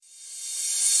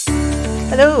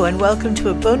Hello and welcome to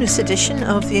a bonus edition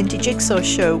of the Indie Jigsaw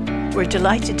Show. We're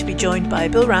delighted to be joined by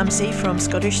Bill Ramsey from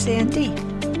Scottish CND.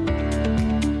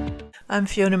 I'm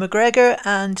Fiona McGregor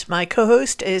and my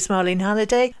co-host is Marlene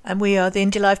Halliday, and we are the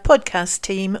Indie Live podcast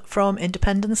team from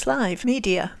Independence Live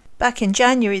Media. Back in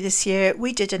January this year,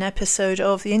 we did an episode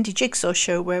of the Indie Jigsaw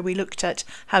Show where we looked at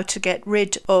how to get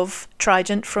rid of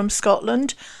Trident from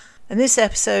Scotland. And this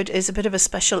episode is a bit of a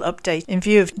special update in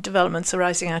view of developments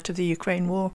arising out of the Ukraine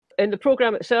war. In the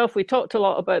programme itself, we talked a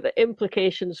lot about the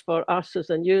implications for us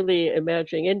as a newly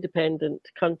emerging independent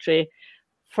country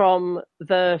from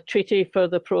the Treaty for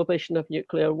the Prohibition of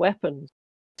Nuclear Weapons.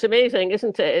 It's amazing,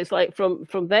 isn't it? It's like from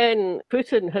then,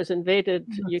 Putin has invaded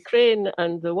Ukraine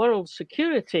and the world's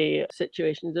security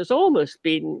situation has almost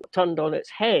been turned on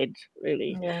its head,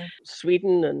 really. Yeah.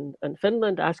 Sweden and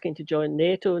Finland asking to join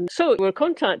NATO. And so we were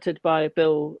contacted by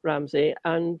Bill Ramsey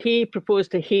and he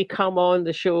proposed that he come on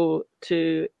the show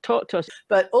to talk to us.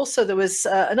 But also there was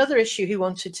another issue he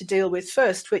wanted to deal with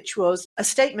first, which was a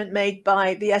statement made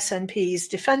by the SNP's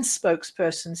defence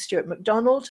spokesperson, Stuart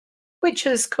MacDonald, which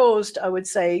has caused, I would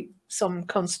say, some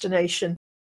consternation.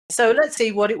 So let's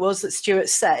see what it was that Stuart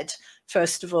said,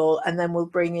 first of all, and then we'll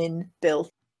bring in Bill.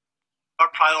 Our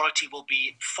priority will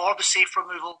be for the safe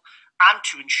removal and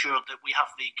to ensure that we have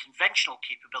the conventional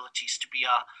capabilities to be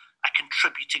a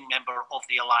contributing member of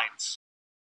the alliance.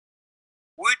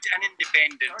 Would an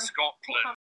independent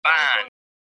Scotland ban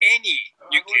any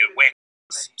nuclear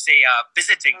weapons, say a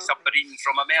visiting submarine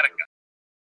from America?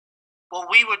 Well,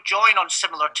 we would join on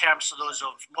similar terms to those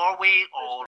of Norway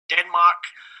or Denmark,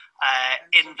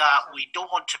 in that we don't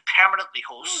want to permanently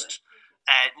host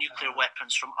nuclear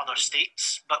weapons from other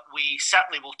states, but we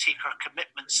certainly will take our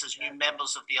commitments as new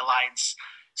members of the alliance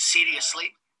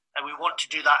seriously. And we want to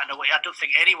do that in a way. I don't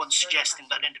think anyone's suggesting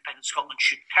that independent Scotland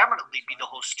should permanently be the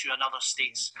host to another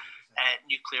state's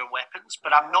nuclear weapons,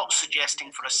 but I'm not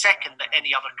suggesting for a second that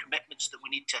any other commitments that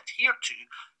we need to adhere to,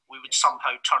 we would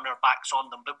somehow turn our backs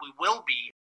on them. But we will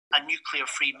be a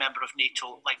nuclear-free member of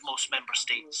NATO like most member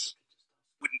states.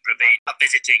 Wouldn't prevent a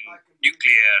visiting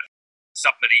nuclear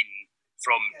submarine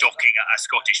from docking at a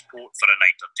Scottish port for a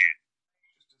night or two.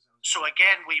 So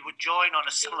again, we would join on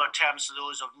a similar terms to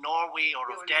those of Norway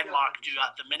or of Denmark do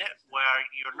at the minute, where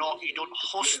you don't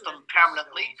host them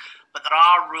permanently, but there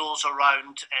are rules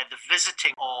around the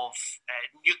visiting of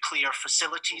nuclear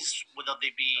facilities, whether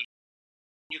they be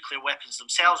nuclear weapons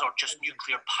themselves or just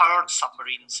nuclear-powered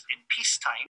submarines in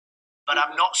peacetime. But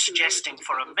I'm not suggesting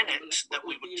for a minute that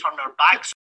we would turn our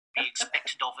backs on be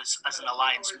expected of us as an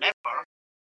alliance member.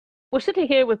 We're sitting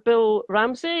here with Bill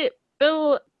Ramsey.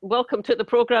 Bill, welcome to the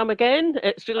programme again.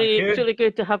 It's really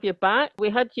good to have you back. We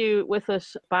had you with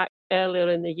us back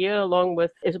earlier in the year along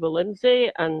with Isabel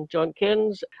Lindsay and John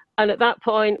Cairns. And at that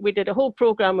point, we did a whole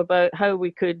programme about how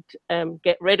we could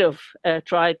get rid of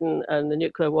Trident and the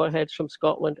nuclear warheads from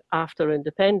Scotland after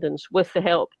independence with the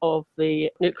help of the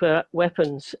Nuclear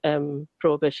Weapons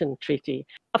Prohibition Treaty.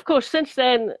 Of course, since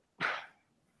then,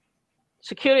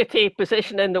 security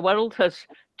position in the world has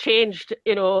changed,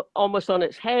 almost on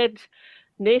its head.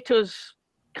 NATO's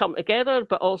come together,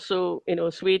 but also,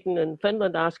 Sweden and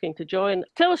Finland asking to join.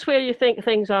 Tell us where you think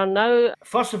things are now.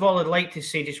 First of all, I'd like to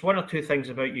say just one or two things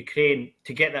about Ukraine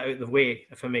to get that out of the way,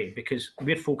 if I may, because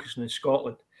we're focusing on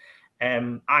Scotland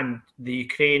and the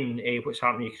Ukraine, what's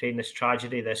happening in Ukraine, this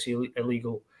tragedy, this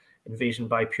illegal invasion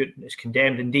by Putin is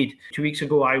condemned. Indeed, 2 weeks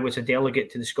ago, I was a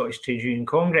delegate to the Scottish Trade Union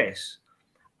Congress,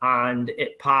 and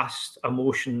it passed a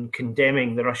motion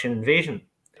condemning the Russian invasion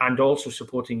and also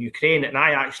supporting Ukraine. And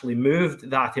I actually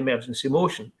moved that emergency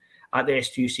motion at the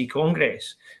STUC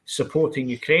Congress, supporting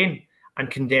Ukraine and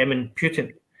condemning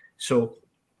Putin. So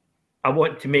I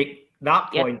want to make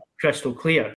that point crystal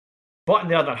clear. But on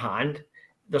the other hand,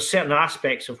 there's certain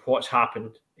aspects of what's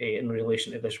happened in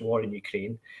relation to this war in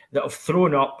Ukraine that have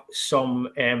thrown up some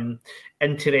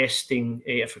interesting,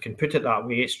 if I can put it that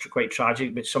way, it's quite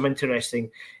tragic, but some interesting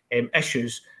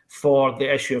issues for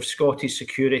the issue of Scottish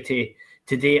security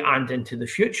today and into the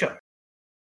future.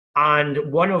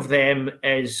 And one of them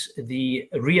is the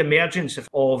re-emergence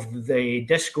of the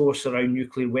discourse around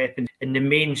nuclear weapons in the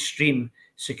mainstream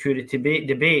security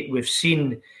debate. We've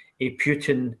seen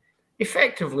Putin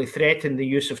effectively threaten the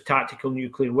use of tactical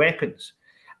nuclear weapons.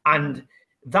 And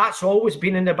that's always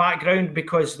been in the background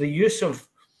because the use of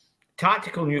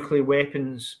tactical nuclear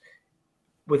weapons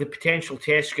with the potential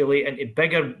to escalate into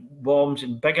bigger bombs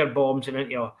and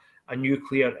into a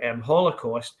nuclear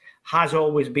holocaust has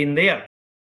always been there.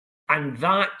 And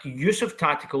that use of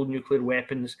tactical nuclear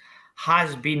weapons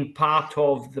has been part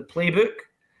of the playbook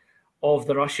of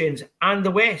the Russians and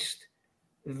the West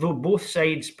though both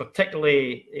sides,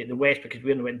 particularly in the West, because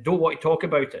we're in the West, don't want to talk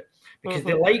about it, because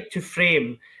they like to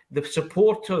frame the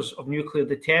supporters of nuclear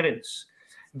deterrence,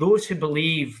 those who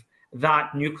believe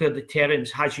that nuclear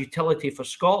deterrence has utility for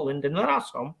Scotland, and there are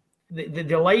some, they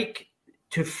like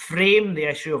to frame the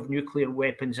issue of nuclear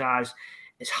weapons as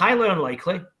it's highly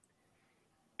unlikely,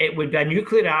 it would be a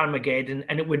nuclear Armageddon,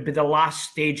 and it would be the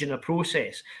last stage in a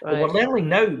process. Right. But we're learning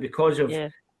now, because of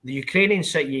the Ukrainian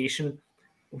situation,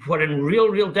 we're in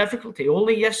real difficulty.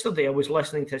 Only yesterday I was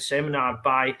listening to a seminar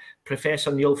by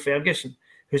Professor Neil Ferguson,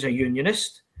 who's a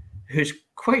unionist, who's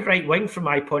quite right-wing from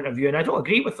my point of view, and I don't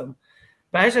agree with him.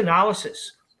 But his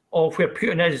analysis of where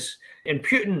Putin is, and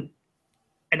Putin,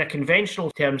 in a conventional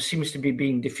term, seems to be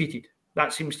being defeated.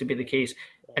 That seems to be the case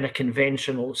in a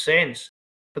conventional sense.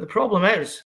 But the problem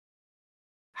is,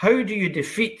 how do you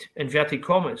defeat, inverted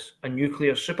commas, a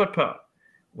nuclear superpower?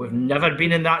 We've never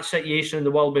been in that situation in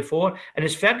the world before. And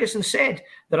as Ferguson said,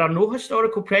 there are no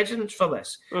historical precedents for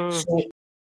this. So,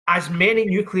 as many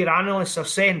nuclear analysts are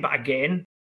saying, but again,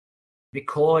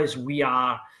 because we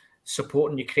are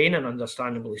supporting Ukraine, and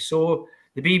understandably so,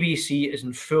 the BBC is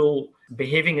in full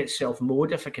behaving itself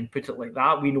mode, if I can put it like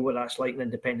that. We know what that's like in the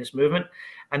independence movement.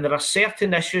 And there are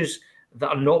certain issues that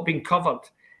are not being covered.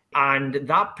 And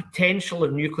that potential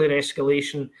of nuclear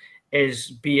escalation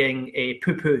is being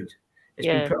poo-pooed. It's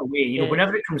been put away.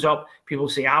 Whenever it comes up, people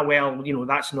say,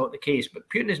 that's not the case. But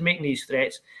Putin is making these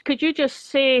threats. Could you just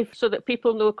say, so that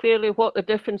people know clearly, what the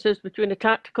difference is between a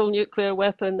tactical nuclear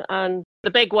weapon and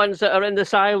the big ones that are in the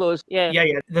silos? Yeah.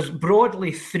 There's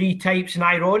broadly three types. And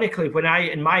ironically,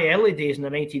 in my early days in the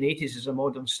 1980s as a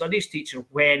modern studies teacher,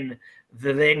 when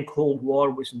the then Cold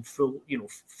War was in full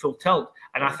tilt,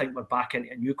 and I think we're back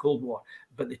into a new Cold War,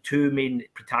 but the two main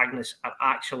protagonists are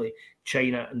actually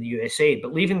China and the USA.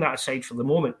 But leaving that aside for the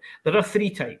moment, there are three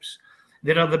types.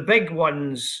 There are the big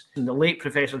ones, and the late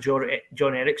Professor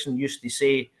John Erickson used to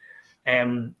say,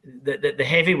 the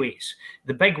heavyweights,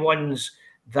 the big ones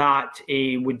that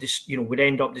would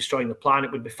end up destroying the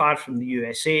planet, would be fired from the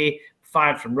USA,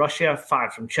 fired from Russia,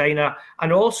 fired from China,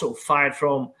 and also fired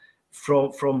from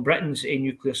Britain's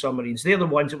nuclear submarines. They're the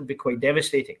ones that would be quite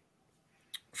devastating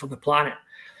for the planet.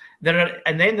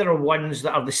 And then there are ones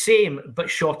that are the same but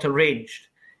shorter ranged,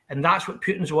 and that's what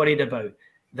Putin's worried about.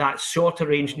 That shorter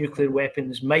range nuclear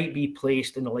weapons might be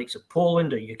placed in the likes of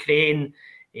Poland or Ukraine,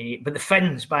 but the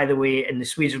Finns, by the way, and the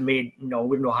Swedes have made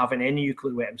we're not having any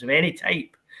nuclear weapons of any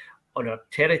type on our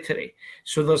territory.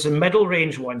 So there's the middle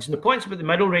range ones, and the points about the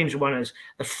middle range one is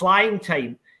the flying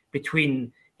time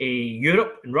between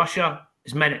Europe and Russia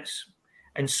is minutes,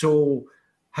 and so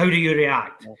how do you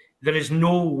react? There is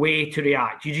no way to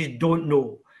react. You just don't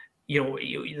know.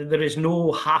 There is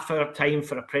no half-hour time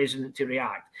for a president to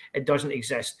react. It doesn't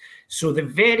exist. So the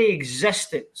very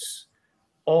existence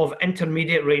of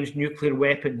intermediate-range nuclear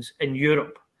weapons in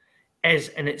Europe is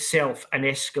in itself an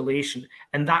escalation,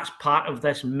 and that's part of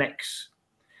this mix.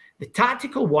 The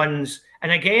tactical ones,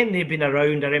 and again, they've been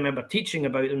around. I remember teaching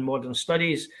about them in modern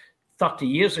studies 30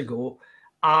 years ago,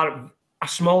 are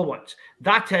small ones.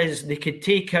 That is, they could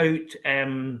take out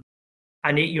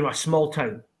a small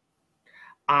town,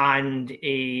 and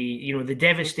the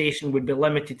devastation would be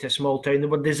limited to a small town. They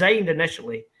were designed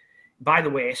initially by the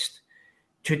West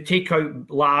to take out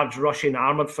large Russian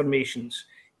armoured formations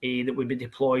that would be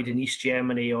deployed in East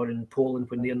Germany or in Poland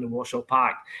when they're in the Warsaw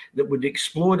Pact, that would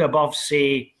explode above,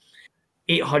 say,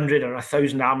 800 or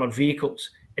 1,000 armoured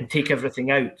vehicles and take everything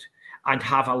out and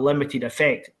have a limited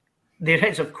effect. There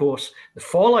is, of course, the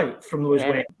fallout from those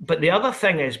weapons. But the other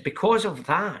thing is, because of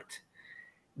that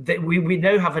we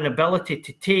now have an ability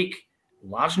to take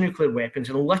large nuclear weapons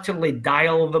and literally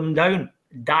dial down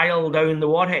the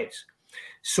warheads.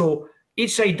 So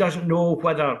each side doesn't know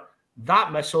whether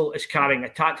that missile is carrying a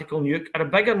tactical nuke or a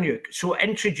bigger nuke. So it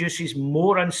introduces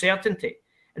more uncertainty.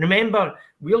 And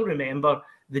we'll remember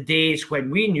the days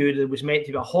when we knew there was meant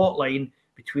to be a hotline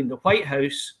between the White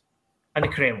House and the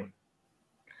Kremlin.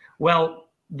 Well,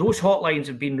 those hotlines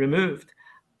have been removed.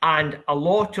 And a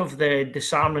lot of the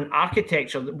disarmament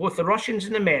architecture that both the Russians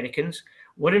and the Americans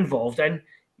were involved in,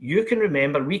 we can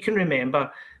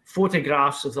remember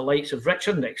photographs of the likes of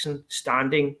Richard Nixon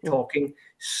standing, talking,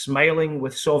 smiling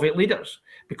with Soviet leaders,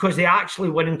 because they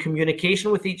actually were in communication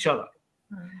with each other.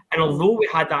 And although we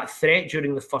had that threat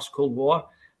during the First Cold War,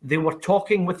 they were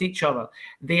talking with each other.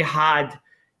 They had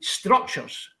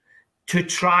structures to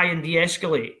try and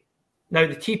de-escalate. Now,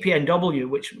 the TPNW,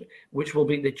 which will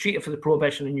be the Treaty for the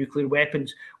Prohibition of Nuclear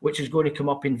Weapons, which is going to come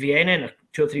up in Vienna in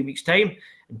 2 or 3 weeks' time,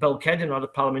 and Bill Kidd and other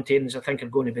parliamentarians, I think, are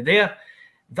going to be there,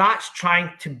 that's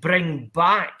trying to bring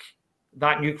back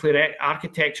that nuclear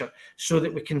architecture so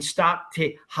that we can start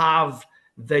to have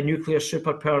the nuclear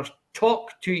superpowers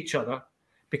talk to each other,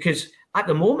 because at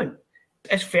the moment,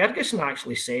 as Ferguson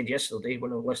actually said yesterday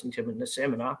when I was listening to him in the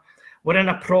seminar, we're in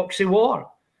a proxy war,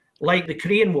 like the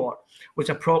Korean War was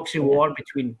a proxy war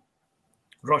between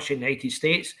Russia and the United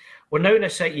States. We're now in a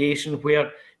situation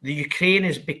where the Ukraine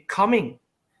is becoming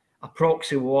a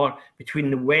proxy war between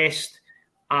the West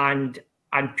and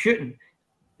Putin.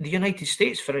 The United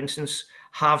States, for instance,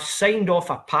 have signed off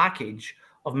a package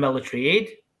of military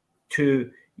aid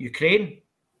to Ukraine,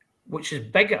 which is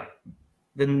bigger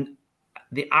than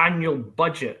the annual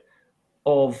budget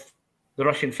of the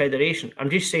Russian Federation. I'm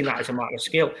just saying that as a matter of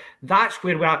scale. That's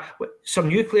where we are. Some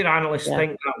nuclear analysts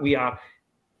think that we are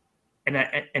in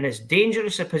as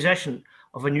dangerous a position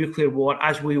of a nuclear war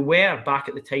as we were back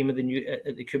at the time of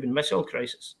the Cuban Missile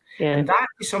Crisis. Yeah. And that,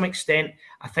 to some extent,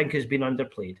 I think has been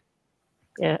underplayed.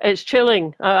 Yeah, it's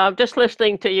chilling. I'm just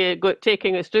listening to you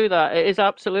taking us through that. It is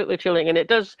absolutely chilling, and it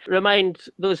does remind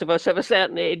those of us of a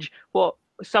certain age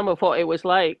some of what it was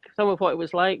like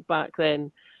back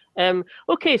then.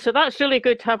 Okay, so that's really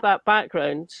good to have that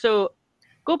background. So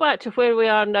go back to where we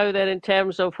are now then in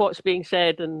terms of what's being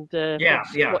said and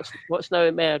what's now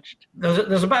emerged.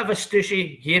 There's a bit of a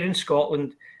stushy here in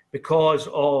Scotland because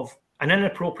of an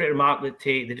inappropriate remark that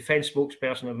the defence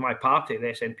spokesperson of my party, the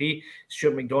SNP,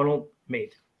 Stuart McDonald,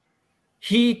 made.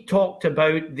 He talked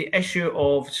about the issue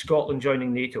of Scotland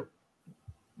joining NATO.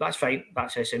 That's fine,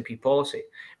 that's SNP policy.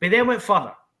 But he then went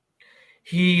further.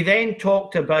 He then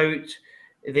talked about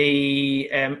the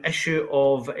issue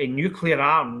of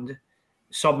nuclear-armed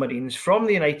submarines from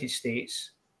the United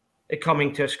States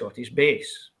coming to a Scottish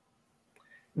base.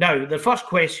 Now, the first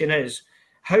question is,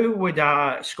 how would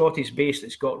a Scottish base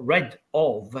that's got rid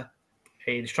of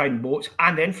the Trident boats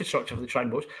and the infrastructure for the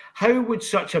Trident boats, how would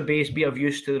such a base be of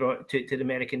use to the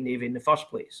American Navy in the first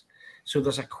place? So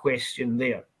there's a question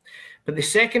there. But the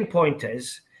second point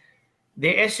is,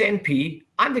 the SNP,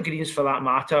 and the Greens for that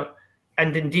matter,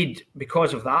 and indeed,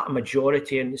 because of that, a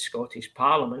majority in the Scottish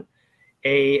Parliament,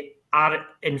 are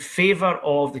in favour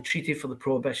of the Treaty for the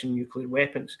Prohibition of Nuclear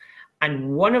Weapons.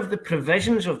 And one of the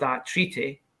provisions of that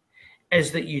treaty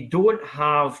is that you don't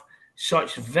have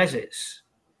such visits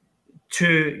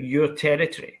to your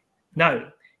territory. Now,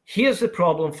 here's the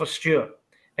problem for Stuart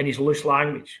in his loose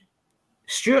language.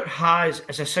 Stuart has,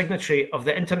 as a signatory of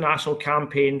the International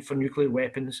Campaign for Nuclear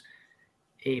Weapons,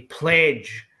 a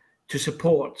pledge to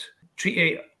support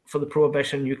Treaty for the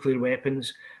Prohibition of Nuclear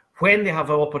Weapons when they have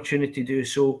an opportunity to do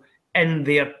so in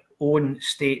their own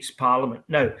state's parliament.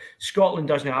 Now, Scotland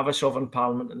doesn't have a sovereign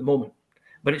parliament at the moment,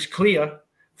 but it's clear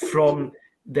from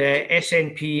the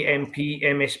SNP,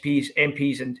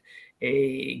 MPs and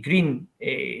Green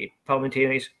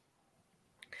parliamentarians,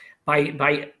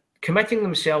 by committing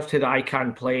themselves to the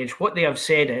ICAN pledge, what they have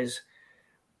said is,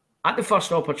 at the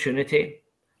first opportunity,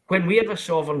 when we have a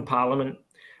sovereign parliament,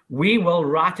 we will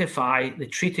ratify the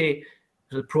Treaty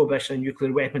for the Prohibition of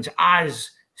Nuclear Weapons as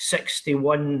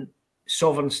 61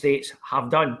 sovereign states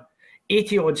have done.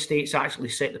 80-odd states actually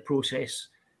set the process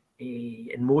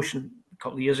in motion a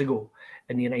couple of years ago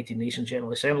in the United Nations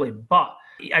General Assembly. But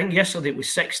I think yesterday it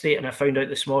was 60, and I found out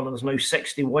this morning there's now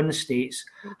 61 states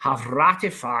have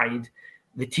ratified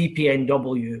the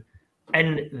TPNW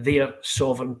in their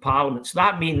sovereign parliaments.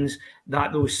 That means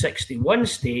that those 61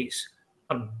 states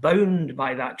are bound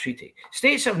by that treaty.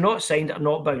 States that have not signed it are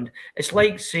not bound. It's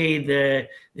like, say, the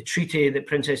treaty that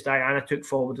Princess Diana took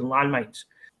forward on landmines.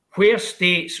 Where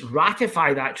states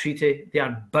ratify that treaty, they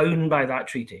are bound by that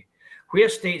treaty. Where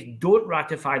states don't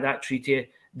ratify that treaty,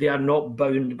 they are not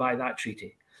bound by that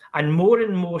treaty. And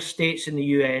more states in the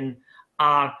UN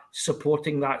are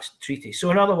supporting that treaty.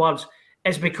 So in other words,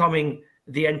 it's becoming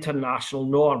the international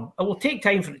norm. It will take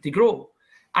time for it to grow.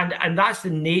 And that's the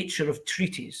nature of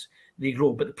treaties. They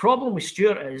grow. But the problem with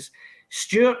Stuart is,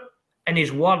 Stuart, in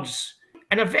his words,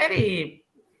 in a very,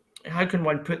 how can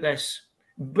one put this,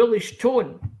 bullish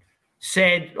tone,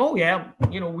 said, oh yeah,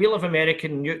 we'll have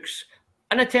American nukes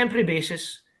on a temporary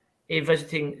basis,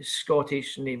 visiting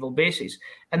Scottish naval bases.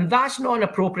 And that's not an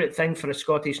appropriate thing for a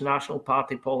Scottish National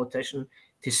Party politician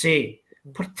to say,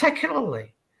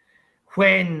 particularly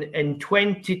when in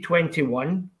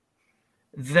 2021,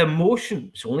 the motion,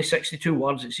 it's only 62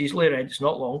 words, it's easily read, it's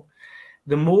not long,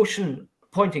 the motion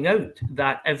pointing out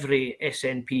that every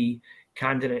SNP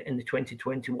candidate in the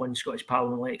 2021 Scottish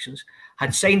Parliament elections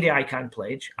had signed the ICAN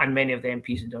pledge, and many of the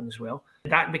MPs had done as well.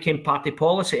 That became party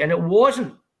policy, and it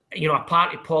wasn't, a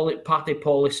party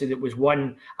policy that was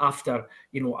won after,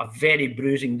 a very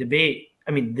bruising debate.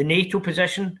 I mean, the NATO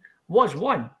position was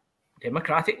won,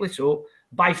 democratically so,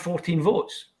 by 14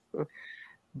 votes.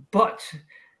 But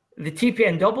the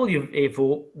TPNW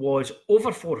vote was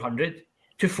over 400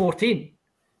 to 14.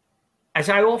 As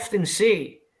I often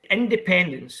say,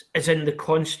 independence is in the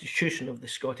constitution of the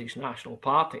Scottish National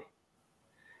Party.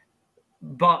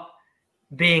 But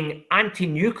being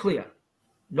anti-nuclear,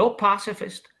 not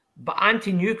pacifist, but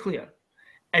anti-nuclear,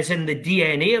 is in the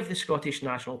DNA of the Scottish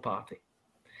National Party.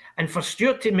 And for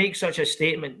Stuart to make such a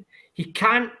statement, he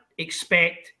can't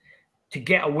expect to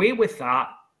get away with that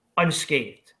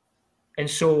unscathed. And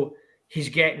so he's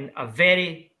getting a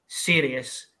very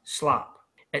serious slap.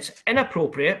 It's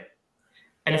inappropriate.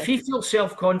 And if he feels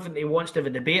self-confident he wants to have a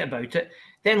debate about it,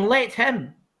 then let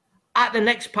him, at the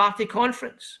next party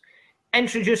conference,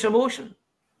 introduce a motion,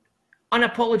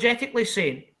 unapologetically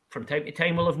saying, from time to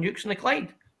time we'll have nukes in the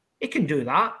Clyde. He can do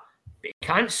that, but he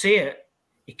can't say it.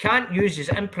 He can't use his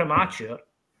imprimatur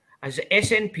as the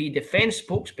SNP defence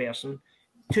spokesperson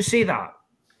to say that.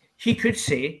 He could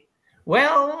say,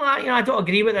 well, I don't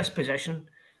agree with this position,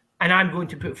 and I'm going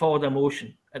to put forward a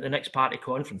motion at the next party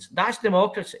conference. That's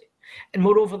democracy. And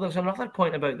moreover, there's another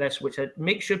point about this, which I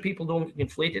make sure people don't get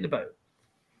inflated about.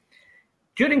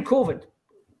 During COVID,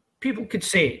 people could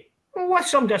say, with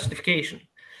some justification,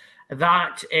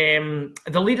 that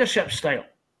the leadership style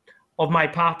of my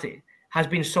party has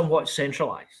been somewhat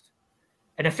centralised.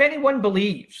 And if anyone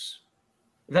believes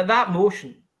that that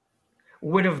motion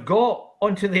would have got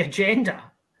onto the agenda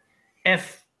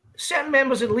if certain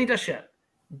members of leadership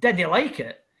didn't like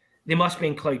it, they must be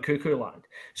in Cloud Cuckoo land.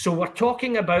 So we're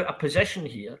talking about a position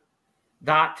here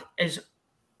that is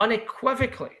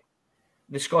unequivocally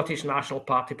the Scottish National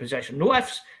Party position. No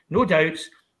ifs, no doubts.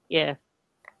 Yeah.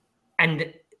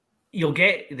 And you'll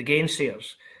get the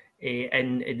gainsayers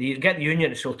and you get the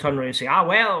unionists who'll turn around and say,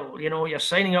 well, you're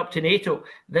signing up to NATO.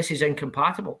 This is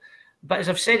incompatible. But as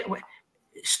I've said,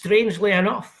 strangely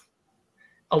enough,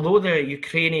 although the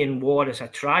Ukrainian war is a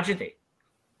tragedy,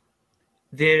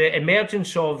 the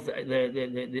emergence of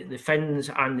the Finns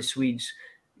and the Swedes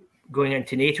going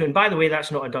into NATO, and by the way,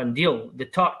 that's not a done deal. The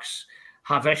Turks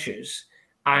have issues,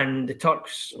 and the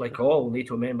Turks, like all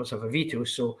NATO members, have a veto.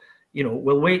 So,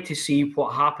 we'll wait to see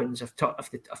what happens if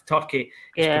Turkey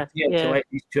is prepared to let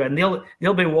these two, and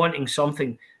they'll be wanting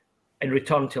something in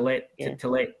return to let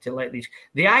these.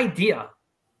 The idea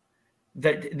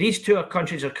that these two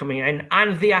countries are coming in,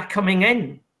 and they are coming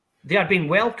in, they are being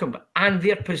welcomed, and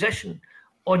their position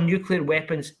on nuclear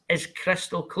weapons is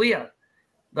crystal clear.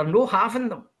 They're no having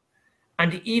them.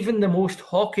 And even the most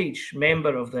hawkish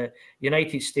member of the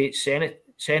United States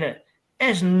Senate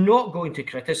is not going to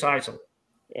criticise them.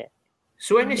 Yeah.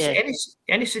 So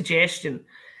any suggestion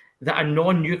that a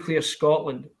non-nuclear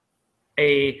Scotland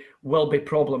will be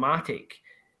problematic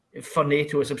for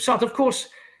NATO is absurd. Of course,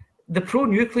 the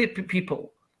pro-nuclear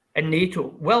people in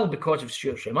NATO will, because of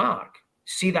Stuart's remark,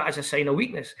 see that as a sign of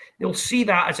weakness. They'll see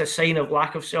that as a sign of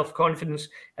lack of self-confidence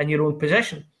in your own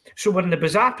position. So we're in the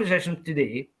bizarre position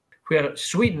today where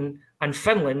Sweden and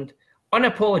Finland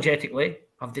unapologetically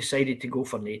have decided to go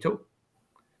for NATO,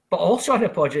 but also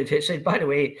unapologetically said, by the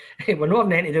way, we're not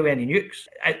having anything to do with any nukes,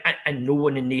 and no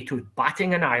one in NATO is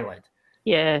batting an eyelid.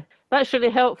 Yeah, that's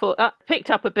really helpful. I picked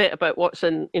up a bit about what's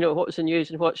in the news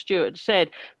and what Stuart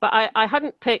said, but I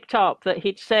hadn't picked up that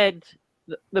he'd said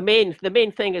the main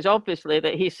thing is obviously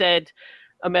that he said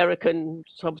American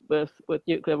subs with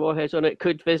nuclear warheads on it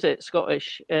could visit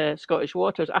Scottish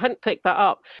waters. I hadn't picked that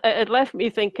up. It left me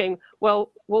thinking,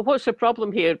 well, what's the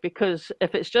problem here? Because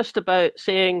if it's just about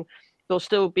saying there'll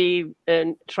still be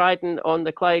Trident on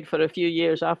the Clyde for a few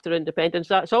years after independence,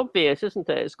 that's obvious, isn't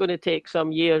it? It's going to take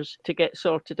some years to get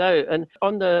sorted out. And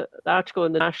on the article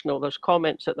in the National, there's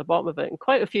comments at the bottom of it, and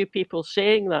quite a few people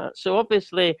saying that. So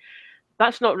obviously,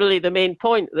 that's not really the main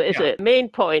point, is it? The main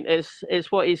point is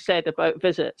what he said about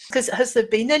visits. Because has there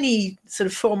been any sort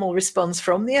of formal response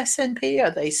from the SNP? Are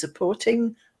they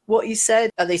supporting what he said?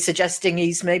 Are they suggesting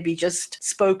he's maybe just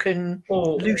spoken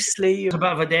loosely? It's a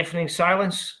bit of a deafening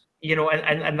silence,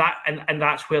 and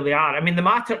that's where they are. I mean, the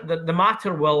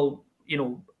matter will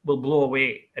blow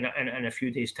away in a few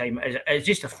days' time. It's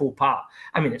just a faux pas.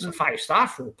 I mean, it's a 5-star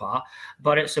faux pas,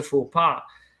 but it's a faux pas.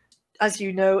 As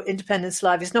you know, Independence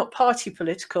Live is not party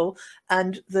political,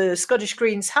 and the Scottish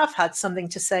Greens have had something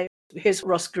to say. Here's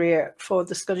Ross Greer for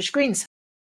the Scottish Greens.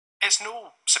 It's no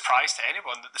surprise to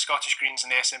anyone that the Scottish Greens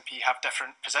and the SNP have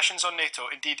different positions on NATO.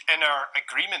 Indeed, in our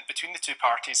agreement between the two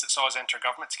parties that saw us enter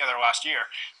government together last year,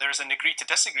 there is an agree to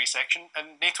disagree section,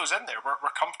 and NATO's in there.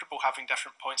 We're comfortable having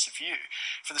different points of view.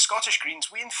 For the Scottish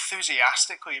Greens, we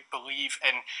enthusiastically believe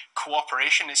in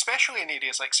cooperation, especially in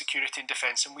areas like security and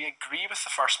defence, and we agree with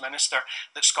the First Minister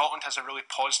that Scotland has a really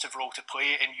positive role to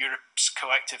play in Europe's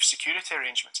collective security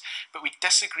arrangements. But we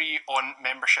disagree on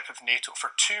membership of NATO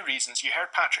for two reasons. You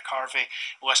heard Patrick Harvey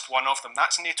list one of them.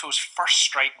 That's NATO's first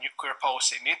strike nuclear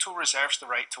policy. NATO reserves the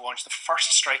right to launch the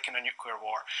first strike in a nuclear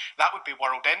war. That would be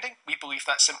world-ending. We believe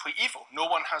that's simply evil. No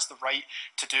one has the right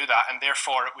to do that, and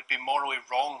therefore it would be morally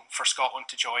wrong for Scotland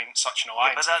to join such an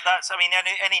alliance. Yeah, but that's, I mean,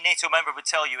 any NATO member would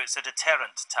tell you it's a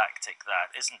deterrent tactic,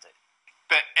 that, isn't it?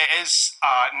 But it is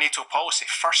a NATO policy.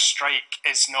 First strike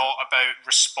is not about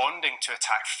responding to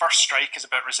attack. First strike is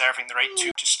about reserving the right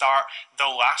to start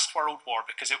the last world war,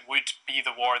 because it would be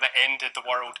the war that ended the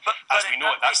world as we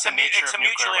know it. That's the nature of nuclear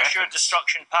weapons. It's a mutually assured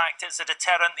destruction pact. It's a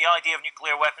deterrent. The idea of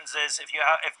nuclear weapons is if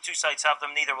two sides have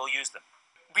them, neither will use them.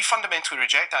 We fundamentally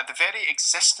reject that. The very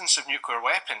existence of nuclear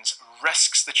weapons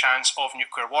risks the chance of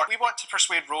nuclear war. We want to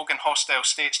persuade rogue and hostile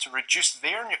states to reduce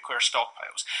their nuclear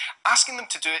stockpiles. Asking them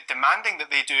to do it, demanding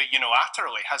that they do it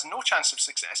unilaterally, has no chance of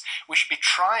success. We should be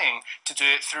trying to do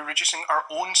it through reducing our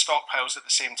own stockpiles at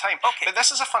the same time. Okay. But this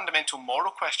is a fundamental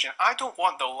moral question. I don't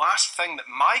want the last thing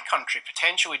that my country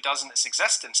potentially does in its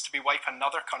existence to be wipe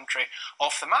another country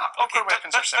off the map. Nuclear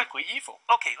weapons are simply evil.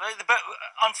 Okay, but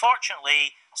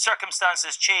unfortunately,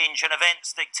 circumstances change and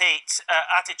events dictate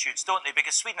attitudes, don't they?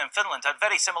 Because Sweden and Finland had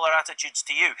very similar attitudes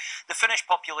to you. The Finnish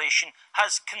population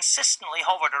has consistently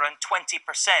hovered around 20%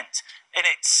 in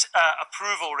its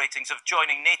approval ratings of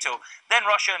joining NATO. Then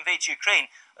Russia invades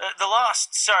Ukraine. The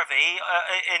last survey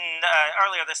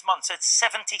earlier this month said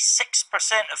 76%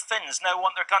 of Finns now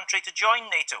want their country to join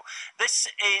NATO. This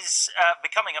is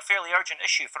becoming a fairly urgent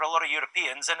issue for a lot of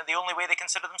Europeans, and the only way they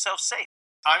consider themselves safe.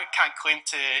 I can't claim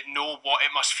to know what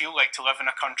it must feel like to live in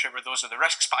a country where those are the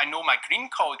risks, but I know my Green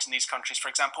colleagues in these countries, for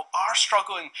example, are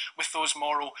struggling with those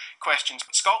moral questions.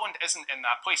 But Scotland isn't in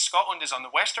that place. Scotland is on the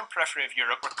western periphery of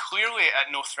Europe. We're clearly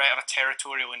at no threat of a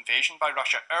territorial invasion by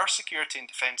Russia. Our security and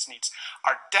defence needs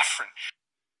are different.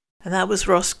 And that was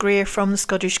Ross Greer from the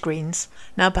Scottish Greens.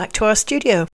 Now back to our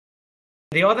studio.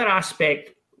 The other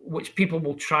aspect which people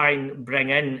will try and bring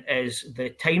in is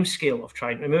the timescale of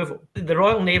Trident removal. The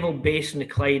Royal Naval Base in the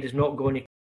Clyde is not going to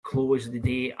close the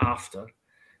day after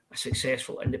a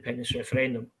successful independence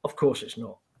referendum. Of course it's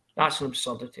not. That's an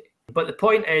absurdity. But the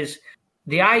point is,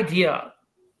 the idea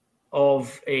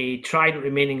of a Trident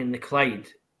remaining in the Clyde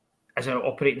as our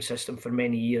operating system for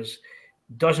many years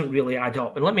doesn't really add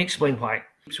up. And let me explain why.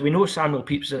 So we know Samuel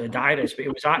Pepys is a diarist, but he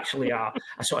was actually a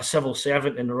sort of civil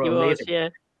servant in the Royal Navy. Yeah.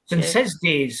 Since his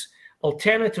days,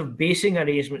 alternative basing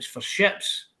arrangements for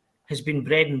ships has been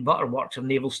bread and butter works of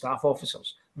naval staff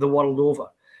officers the world over.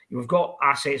 You've got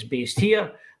assets based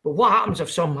here, but what happens if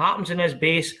something happens in his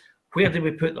base? Where do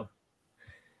we put them?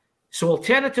 So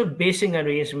alternative basing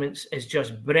arrangements is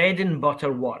just bread and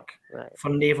butter work for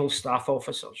naval staff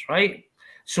officers, right?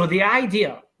 So the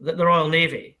idea that the Royal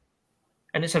Navy,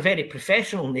 and it's a very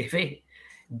professional Navy,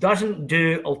 doesn't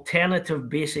do alternative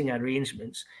basing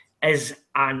arrangements is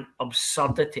an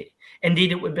absurdity.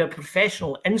 Indeed, it would be a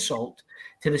professional insult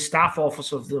to the staff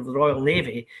officers of the Royal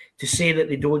Navy to say that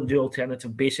they don't do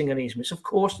alternative basing arrangements. Of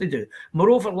course they do.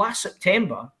 Moreover, last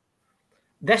September,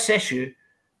 this issue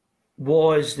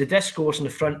was the discourse on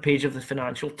the front page of the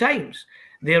Financial Times.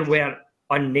 There were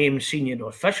unnamed senior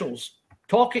officials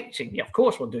talking, saying, yeah, of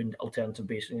course we're doing alternative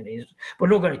basing arrangements. We're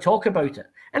not going to talk about it.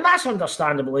 And that's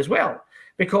understandable as well,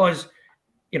 because,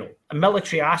 you know,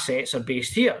 military assets are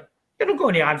based here. You're not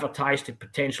going to advertise to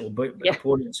potential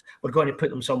opponents. We're going to put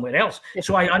them somewhere else.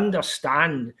 So I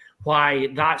understand why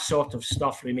that sort of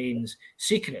stuff remains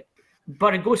secret.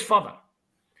 But it goes further.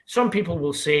 Some people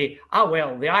will say,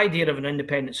 well, the idea of an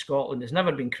independent Scotland has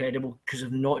never been credible because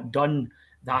they've not done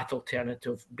that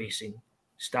alternative basing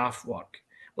staff work.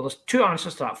 Well, there's two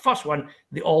answers to that. First one,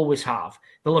 they always have.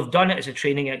 They'll have done it as a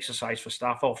training exercise for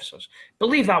staff officers. But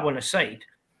leave that one aside.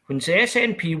 When the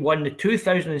SNP won the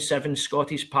 2007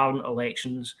 Scottish Parliament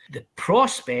elections, the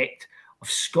prospect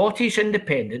of Scottish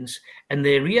independence and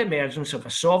the re-emergence of a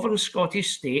sovereign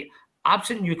Scottish state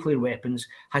absent nuclear weapons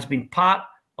has been part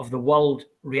of the world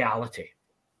reality.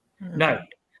 Mm-hmm. Now,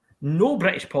 no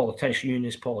British politician,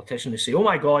 unionist politician, is say, oh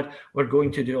my God, we're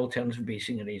going to do alternative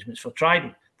basing arrangements for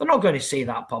Trident. They're not going to say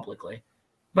that publicly.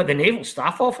 But the naval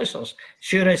staff officers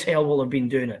sure as hell will have been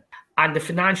doing it. And the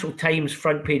Financial Times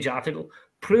front page article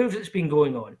proves it's been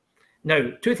going on.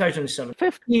 Now, 2007,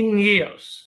 15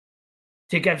 years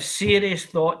to give serious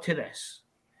thought to this.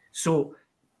 So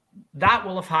that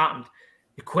will have happened.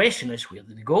 The question is, where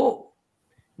did it go?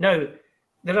 Now,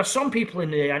 there are some people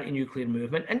in the anti-nuclear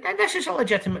movement, and this is a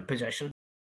legitimate position,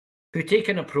 who take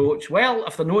an approach, well,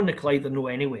 if they're not in the Clyde, they're not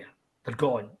anywhere. They're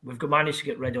gone. We've managed to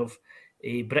get rid of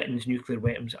Britain's nuclear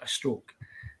weapons at a stroke.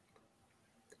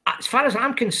 As far as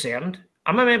I'm concerned,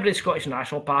 I'm a member of the Scottish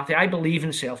National Party. I believe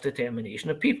in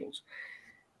self-determination of peoples.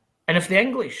 And if the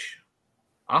English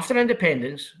after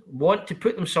independence, want to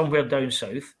put them somewhere down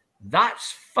south,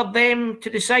 that's for them to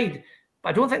decide. But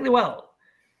I don't think they will,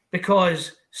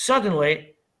 because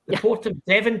suddenly the port of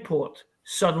Devonport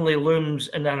suddenly looms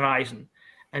in the horizon.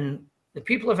 And the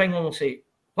people of England will say,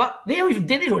 what? They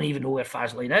don't even know where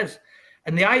Faslane is.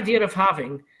 And the idea of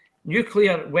having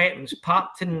nuclear weapons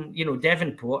parked in,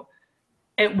 Devonport,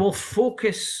 it will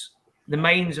focus the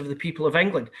minds of the people of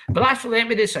England. But that's for them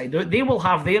to decide. They will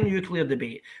have their nuclear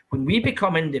debate. When we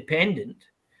become independent,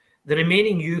 the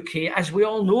remaining UK, as we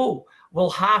all know, will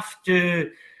have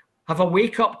to have a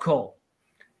wake-up call.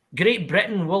 Great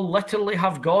Britain will literally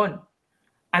have gone,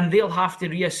 and they'll have to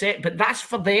reassess. But that's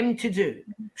for them to do.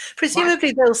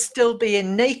 Presumably they'll still be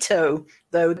in NATO,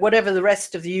 though. Whatever the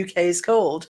rest of the UK is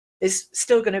called is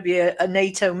still going to be a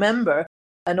NATO member.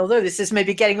 And although this is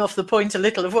maybe getting off the point a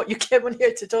little of what you came on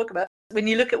here to talk about, when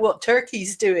you look at what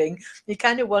Turkey's doing, you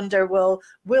kind of wonder, well,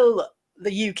 will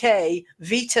the UK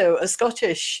veto a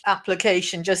Scottish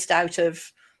application just out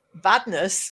of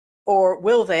badness, or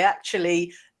will they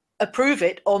actually approve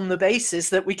it on the basis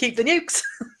that we keep the nukes?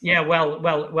 Yeah,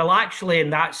 well, actually, in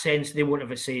that sense, they won't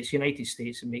have a say. It's the United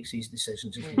States that makes these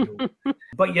decisions, as you know.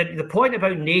 But the point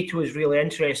about NATO is really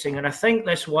interesting, and I think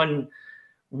this one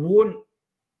won't.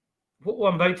 What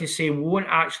I'm about to say won't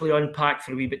actually unpack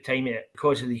for a wee bit of time yet,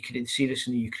 because of the seriousness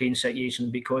in the Ukraine situation,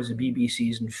 because the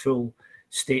BBC is in full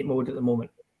state mode at the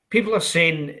moment. People are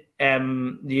saying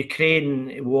the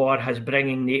Ukraine war has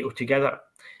bringing NATO together.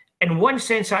 In one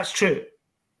sense, that's true.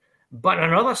 But in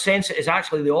another sense, it is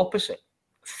actually the opposite.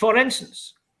 For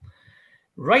instance,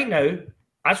 right now,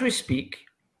 as we speak,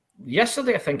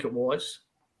 yesterday I think it was,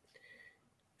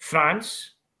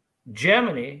 France,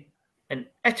 Germany, and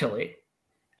Italy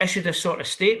issued a sort of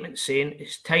statement saying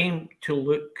it's time to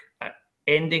look at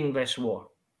ending this war.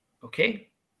 Okay?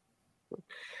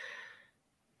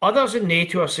 Others in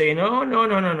NATO are saying, oh,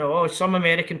 no. Some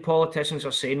American politicians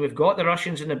are saying, we've got the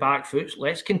Russians in the back foot,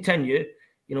 let's continue.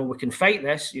 We can fight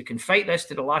this. You can fight this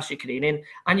to the last Ukrainian.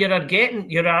 And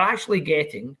you're actually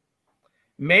getting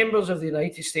members of the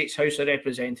United States House of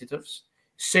Representatives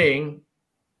saying,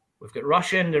 we've got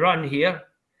Russia in the run here.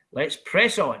 Let's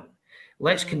press on.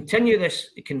 Let's continue this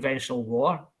conventional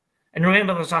war. And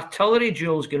remember, there's artillery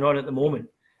duels going on at the moment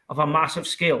of a massive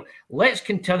scale. Let's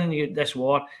continue this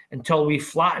war until we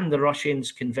flatten the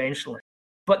Russians conventionally.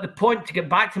 But the point, to get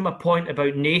back to my point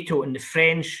about NATO and the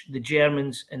French, the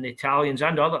Germans and the Italians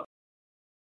and others,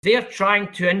 they're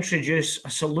trying to introduce a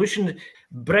solution,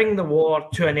 bring the war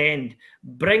to an end,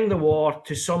 bring the war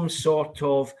to some sort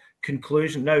of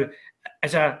conclusion. Now,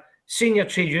 as a senior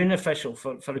trade union official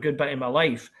for a good bit of my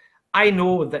life, I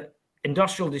know that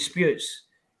industrial disputes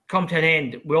come to an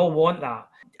end. We all want that.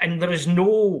 And there is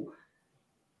no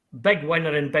big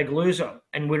winner and big loser.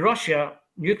 And with Russia,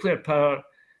 nuclear power,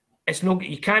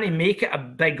 you can't make it a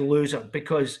big loser,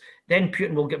 because then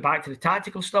Putin will get back to the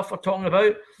tactical stuff we're talking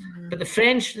about. Mm-hmm. But the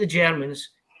French, the Germans,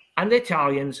 and the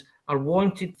Italians are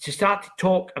wanting to start to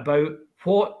talk about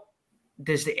what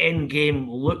does the end game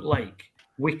look like.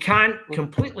 We can't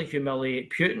completely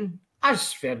humiliate Putin.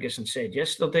 As Ferguson said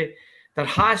yesterday, there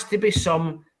has to be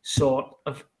some sort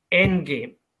of end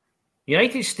game. The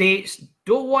United States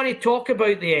don't want to talk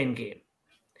about the end game.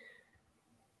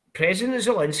 President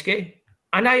Zelensky,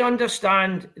 and I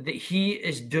understand that he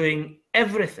is doing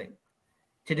everything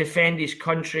to defend his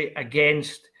country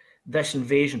against this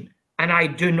invasion. And I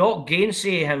do not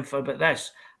gainsay him about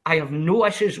this. I have no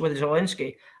issues with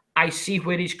Zelensky. I see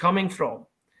where he's coming from.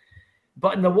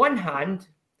 But on the one hand,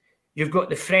 you've got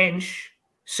the French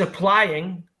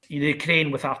supplying the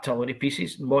Ukraine with artillery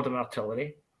pieces, modern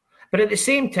artillery. But at the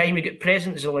same time, you get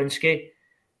President Zelensky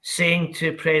saying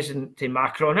to President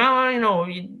Macron,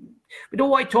 we don't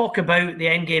want to talk about the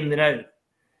end game now.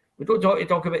 We don't want to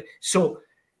talk about... So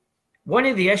one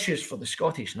of the issues for the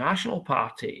Scottish National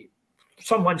Party,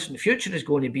 some months in the future, is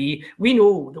going to be, we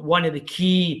know that one of the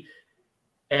key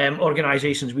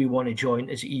organisations we want to join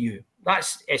is the EU.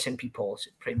 That's SNP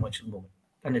policy pretty much at the moment.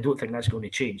 And I don't think that's going to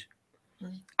change.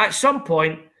 Mm. At some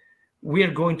point,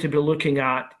 we're going to be looking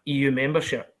at EU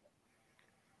membership.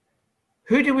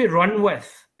 Who do we run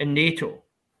with in NATO?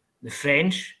 The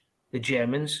French, the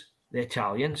Germans, the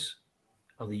Italians,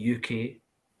 or the UK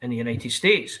and the United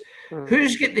States? Mm.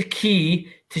 Who's got the key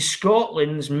to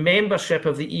Scotland's membership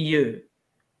of the EU?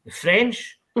 The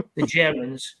French, the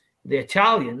Germans, the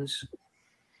Italians,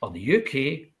 or the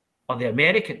UK, or the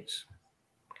Americans?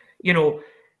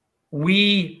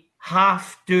 We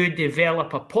have to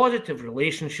develop a positive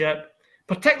relationship,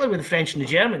 particularly with the French and the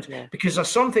Germans, because there's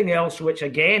something else which,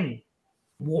 again,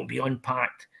 won't be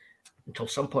unpacked until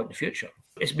some point in the future.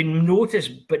 It's been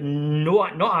noticed, but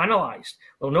not analysed.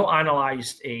 Well, not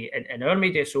analysed in our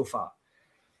media so far.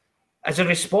 As a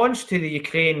response to the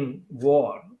Ukraine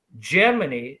war,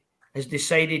 Germany has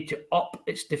decided to up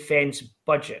its defence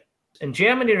budget. And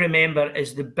Germany, remember,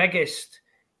 is the biggest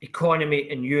economy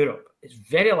in Europe. It's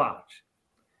very large.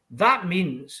 That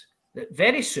means that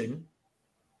very soon,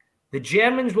 the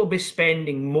Germans will be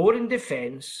spending more in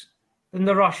defence than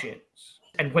the Russians.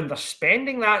 And when they're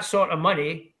spending that sort of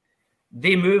money,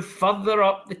 they move further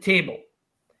up the table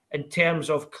in terms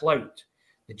of clout.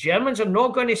 The Germans are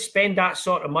not going to spend that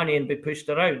sort of money and be pushed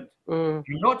around. You're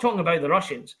not talking about the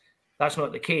Russians. That's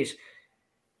not the case.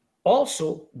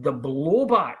 Also, the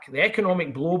blowback, the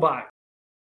economic blowback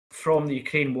from the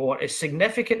Ukraine war is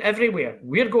significant everywhere.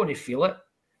 We're going to feel it.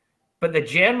 But the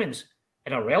Germans,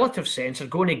 in a relative sense, are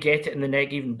going to get it in the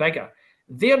neck even bigger.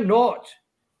 They're not.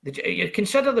 You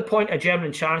consider the point of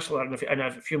German Chancellor in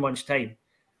a few months' time.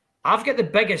 I've got the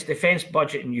biggest defence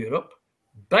budget in Europe,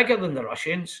 bigger than the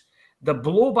Russians. The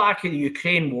blowback of the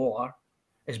Ukraine war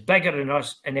is bigger than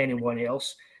us and anyone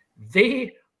else.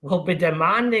 They will be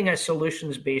demanding a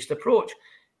solutions-based approach,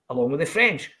 along with the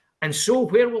French. And so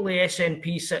where will the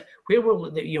SNP sit? Where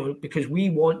will because we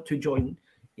want to join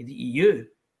the EU.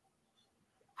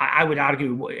 I would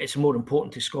argue it's more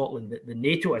important to Scotland than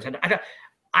NATO is. And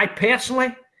I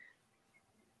personally,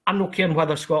 I'm not caring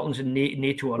whether Scotland's in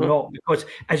NATO or not, because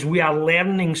as we are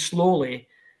learning slowly,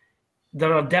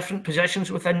 there are different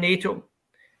positions within NATO.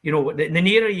 The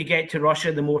nearer you get to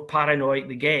Russia, the more paranoid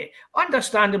they get.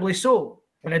 Understandably so.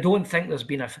 And I don't think there's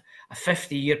been a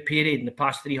 50-year period in the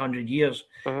past 300 years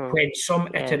when some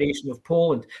iteration of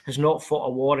Poland has not fought a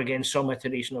war against some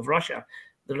iteration of Russia.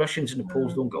 The Russians and the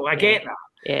Poles don't go. I get that.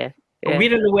 Yeah. But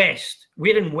we're in the West.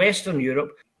 We're in Western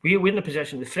Europe. We're in the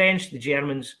position of the French, the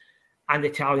Germans, and the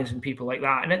Italians and people like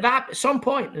that. And at some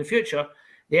point in the future,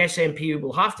 the SNP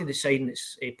will have to decide in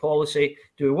its policy,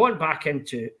 do we want back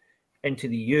into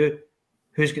the EU?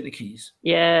 Who's got the keys?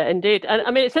 Yeah, indeed. And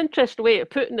I mean, it's an interesting way of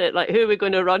putting it, like who are we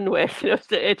going to run with?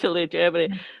 Italy,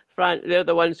 Germany, France, they're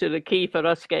the ones who are the key for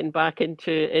us getting back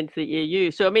into the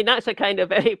EU. So, I mean, that's a kind of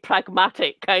very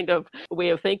pragmatic kind of way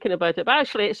of thinking about it. But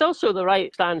actually, it's also the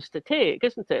right stance to take,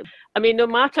 isn't it? I mean, no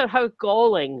matter how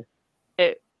galling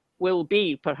it will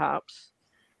be, perhaps,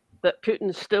 that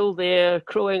Putin's still there,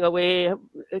 crowing away,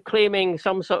 claiming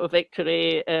some sort of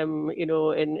victory, in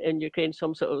Ukraine,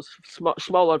 some sort of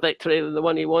smaller victory than the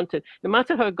one he wanted. No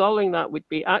matter how galling that would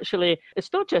be, actually,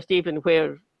 it's not just even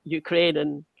where Ukraine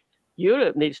and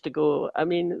Europe needs to go. I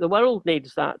mean, the world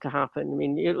needs that to happen. I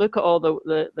mean, you look at all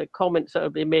the comments that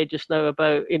have been made just now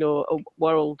about, a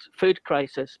world food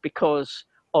crisis because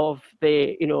of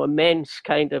the immense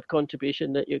kind of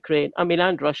contribution that Ukraine,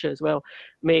 and Russia as well,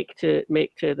 make to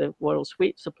the world's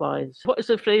wheat supplies. What is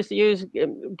the phrase they use?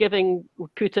 Giving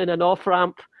Putin an off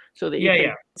ramp so that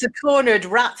It's a cornered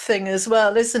rat thing as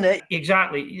well, isn't it?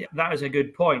 Exactly. That is a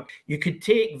good point. You could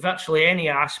take virtually any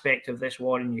aspect of this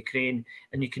war in Ukraine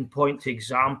and you can point to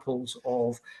examples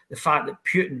of the fact that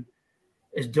Putin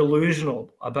is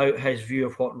delusional about his view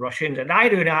of what Russians, and I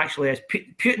don't actually, as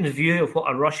Putin's view of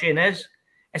what a Russian is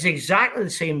exactly the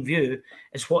same view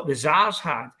as what the Tsars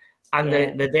had and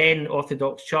the then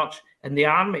Orthodox Church and the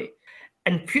army.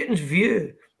 And Putin's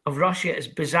view of Russia is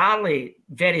bizarrely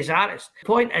very Tsarist. The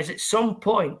point is, at some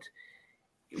point,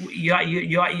 you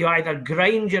either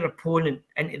grind your opponent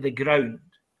into the ground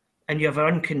and you have an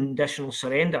unconditional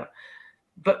surrender.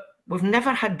 But we've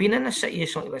never been in a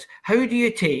situation like this. How do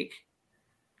you take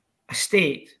a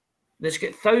state that's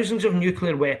got thousands of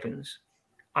nuclear weapons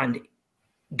and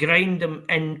grind them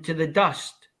into the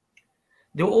dust?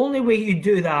 The only way you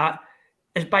do that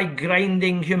is by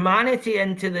grinding humanity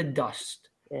into the dust.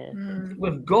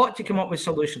 We've got to come up with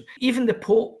solutions. Even the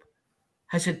Pope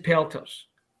has had pelters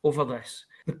over this.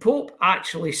 The Pope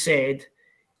actually said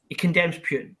he condemns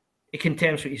Putin. He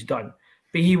condemns what he's done,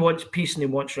 but he wants peace and he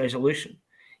wants resolution.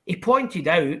 He pointed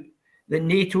out that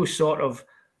NATO sort of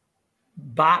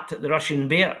backed at the Russian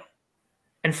bear.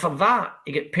 And for that,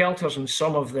 you get pelters in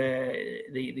some of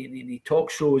the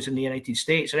talk shows in the United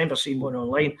States. I remember seeing one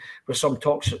online where some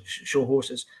talk show host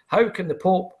says, how can the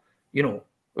Pope,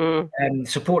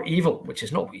 support evil, which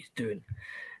is not what he's doing.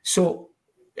 So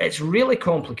it's really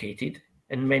complicated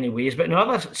in many ways, but in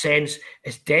another sense,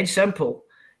 it's dead simple.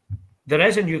 There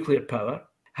is a nuclear power.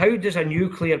 How does a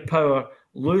nuclear power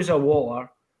lose a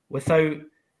war without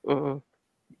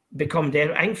become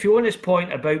dead? I think Fiona's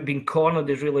point about being cornered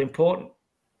is really important.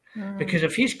 Because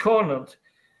if he's cornered,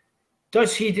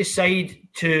 does he decide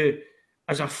to,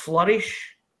 as a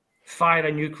flourish, fire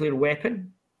a nuclear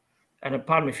weapon and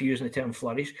pardon me for using the term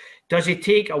flourish, does he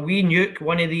take a wee nuke,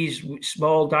 one of these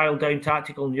small dial-down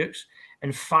tactical nukes,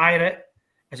 and fire it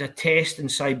as a test in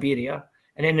Siberia,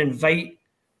 and then invite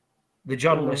the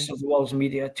journalists of the world's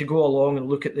media to go along and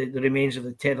look at the remains of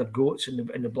the tethered goats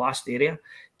in the blast area?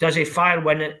 Does he fire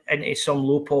one into some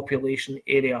low population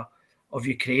area of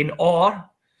Ukraine? Or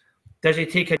does he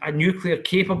take a nuclear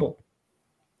capable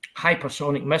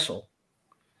hypersonic missile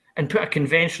and put a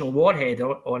conventional warhead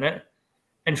on it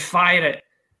and fire it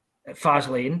at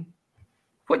Faslane?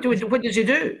 What does he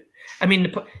do? I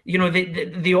mean,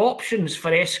 the options for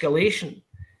escalation,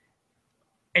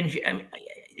 and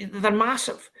they're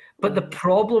massive. But the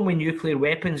problem with nuclear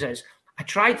weapons is, I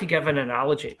tried to give an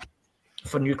analogy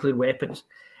for nuclear weapons,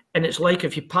 and it's like,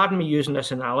 if you pardon me using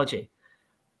this analogy,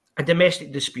 a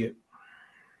domestic dispute.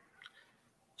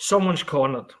 Someone's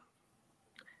cornered,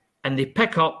 and they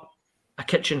pick up a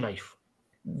kitchen knife.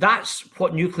 That's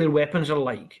what nuclear weapons are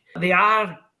like. They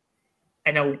are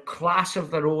in a class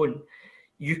of their own.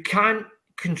 You can't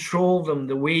control them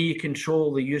the way you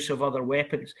control the use of other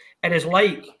weapons. It is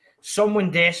like someone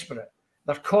desperate.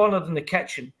 They're cornered in the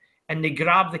kitchen, and they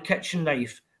grab the kitchen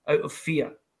knife out of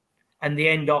fear, and you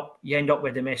end up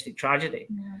with domestic tragedy.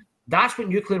 Yeah. That's what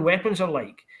nuclear weapons are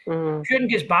like. Putin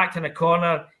gets backed in a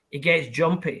corner, he gets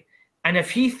jumpy. And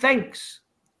if he thinks,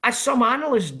 as some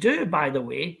analysts do, by the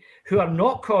way, who are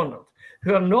not cornered,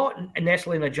 who are not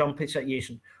necessarily in a jumpy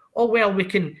situation, oh, well, we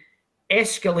can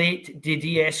escalate to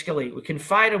de-escalate. We can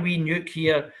fire a wee nuke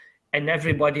here and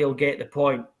everybody will get the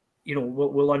point.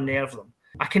 We'll unnerve them.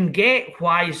 I can get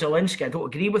why Zelensky, I don't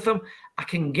agree with him, I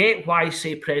can get why,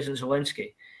 say, President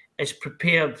Zelensky is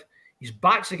prepared. His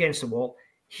back's against the wall.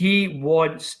 He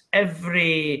wants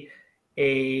every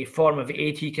form of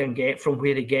aid he can get from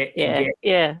where he can get.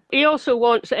 Yeah. He also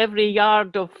wants every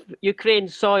yard of Ukraine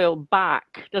soil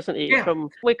back, doesn't he? Yeah.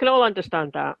 We can all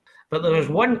understand that. But there's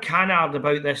one canard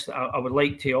about this that I would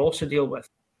like to also deal with.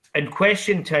 In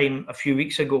Question Time a few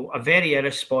weeks ago, a very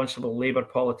irresponsible Labour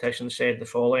politician said the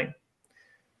following: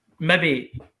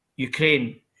 maybe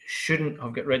Ukraine shouldn't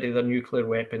have got rid of their nuclear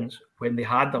weapons when they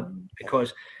had them,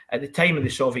 because at the time of the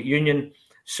Soviet Union,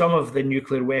 some of the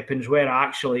nuclear weapons were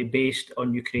actually based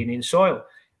on Ukrainian soil,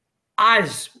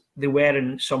 as they were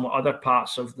in some other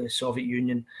parts of the Soviet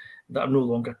Union that are no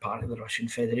longer part of the Russian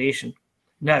Federation.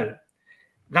 Now,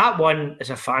 that one is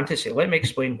a fantasy. Let me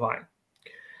explain why.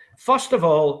 First of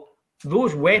all,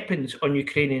 those weapons on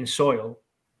Ukrainian soil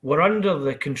were under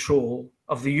the control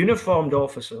of the uniformed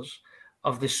officers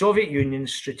of the Soviet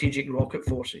Union's strategic rocket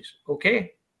forces,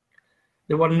 okay?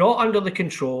 They were not under the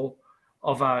control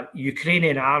of a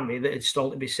Ukrainian army that had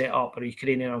still to be set up, or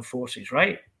Ukrainian armed forces,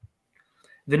 right?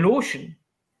 The notion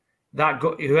that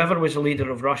whoever was the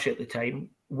leader of Russia at the time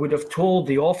would have told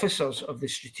the officers of the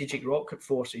strategic rocket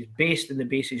forces based in the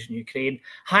bases in Ukraine,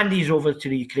 hand these over to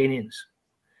the Ukrainians.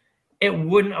 It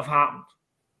wouldn't have happened.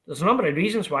 There's a number of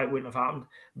reasons why it wouldn't have happened,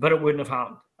 but it wouldn't have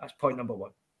happened. That's point number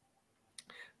one.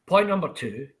 Point number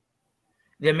two,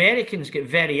 the Americans get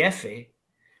very iffy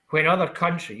when other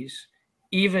countries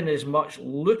even as much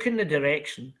look in the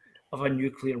direction of a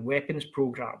nuclear weapons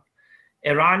program.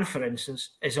 Iran, for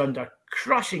instance, is under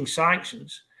crushing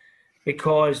sanctions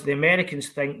because the Americans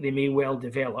think they may well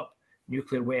develop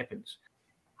nuclear weapons.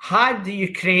 Had the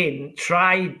Ukraine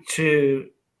tried to,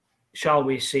 shall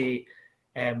we say,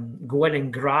 go in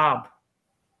and grab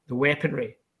the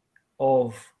weaponry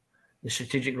of the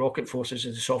strategic rocket forces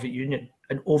of the Soviet Union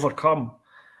and overcome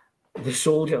the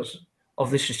soldiers of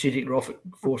the strategic rocket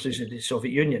forces of the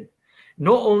Soviet Union,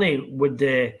 not only would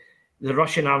the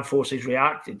Russian armed forces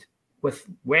reacted with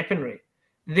weaponry,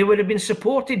 they would have been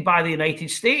supported by the United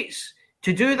States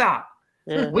to do that.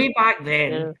 Yeah. Way back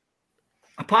then,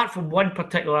 apart from one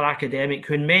particular academic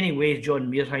who in many ways,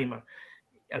 John Mearsheimer,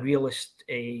 a realist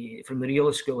from the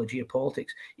realist school of geopolitics,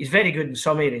 he's very good in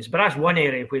some areas, but that's one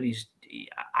area where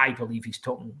I believe he's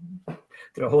talking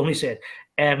through a hole in his head.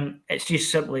 It's just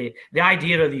simply the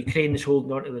idea of the Ukrainians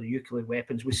holding on to their nuclear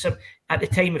weapons was, at the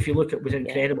time, if you look at it, was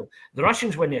incredible. The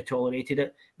Russians wouldn't have tolerated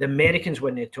it. The Americans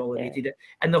wouldn't have tolerated it.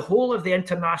 And the whole of the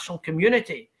international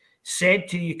community said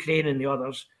to Ukraine and the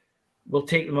others, we'll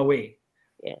take them away.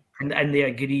 Yeah. And they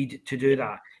agreed to do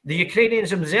that. The Ukrainians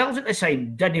themselves at the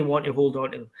time didn't want to hold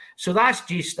on to them. So that's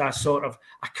just a sort of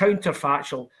a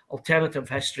counterfactual alternative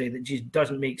history that just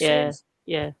doesn't make sense.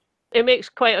 Yeah. It makes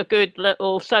quite a good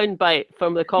little soundbite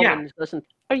from the Commons, doesn't it?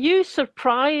 Are you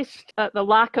surprised at the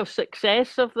lack of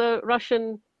success of the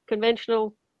Russian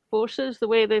conventional forces, the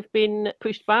way they've been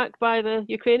pushed back by the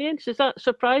Ukrainians? Does that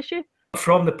surprise you?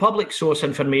 From the public source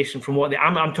information, from what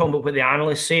I'm talking about what the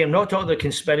analysts say, I'm not talking about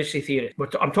conspiracy theory.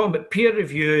 I'm talking about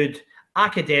peer-reviewed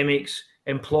academics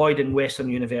employed in Western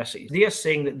universities. They are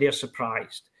saying that they're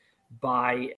surprised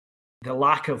by the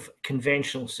lack of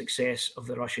conventional success of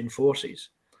the Russian forces.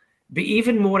 But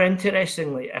even more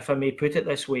interestingly, if I may put it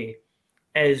this way,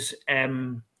 is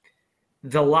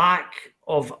the lack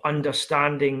of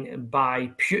understanding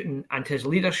by Putin and his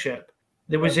leadership.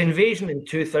 There was an invasion in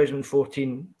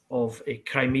 2014 of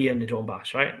Crimea and the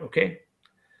Donbass, right? Okay.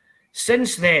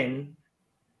 Since then,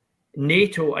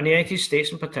 NATO and the United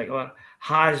States in particular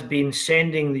has been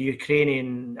sending the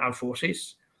Ukrainian armed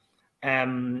forces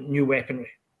new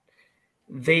weaponry.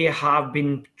 They have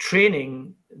been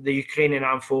training the Ukrainian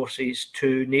armed forces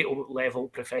to NATO level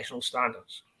professional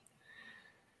standards.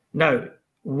 Now,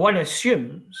 one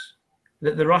assumes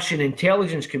that the Russian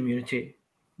intelligence community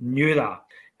knew that.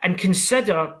 And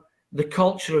consider the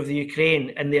culture of the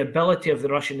Ukraine and the ability of the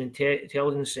Russian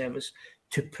intelligence service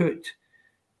to put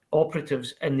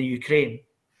operatives in the Ukraine.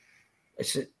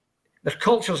 Their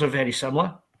cultures are very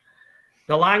similar.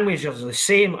 The languages are the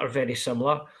same, are very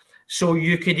similar. So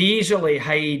you could easily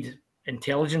hide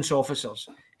intelligence officers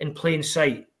in plain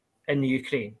sight in the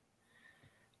Ukraine.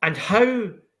 And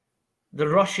how the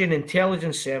Russian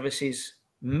intelligence services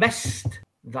missed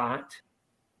that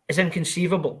is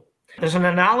inconceivable. There's an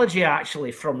analogy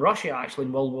actually from Russia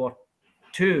in World War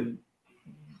II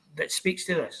that speaks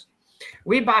to this.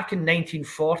 Way back in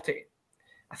 1940,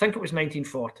 I think it was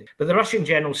 1940, but the Russian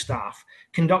General Staff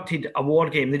conducted a war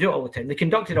game. They do it all the time. They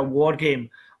conducted a war game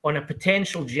on a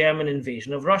potential German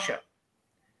invasion of Russia.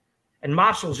 And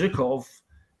Marshal Zhukov,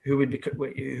 who would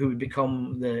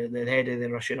become the head of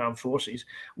the Russian armed forces,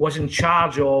 was in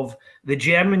charge of the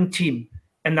German team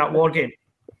in that war game.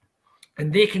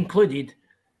 And they concluded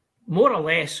more or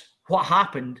less what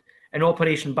happened in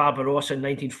Operation Barbarossa in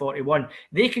 1941.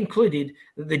 They concluded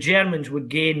that the Germans would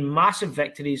gain massive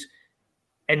victories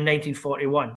in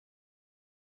 1941.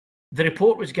 The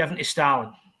report was given to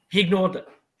Stalin. He ignored it.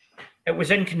 It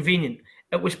was inconvenient.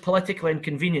 It was politically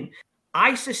inconvenient.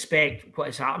 I suspect what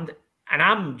has happened, and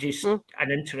I'm just an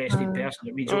interested person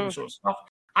that reads all this sort of stuff,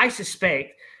 I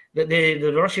suspect that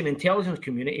the Russian intelligence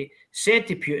community said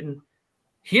to Putin,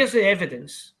 here's the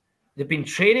evidence. They've been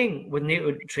training with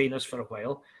NATO trainers for a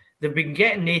while. They've been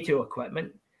getting NATO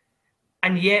equipment.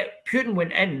 And yet Putin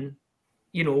went in,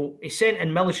 he sent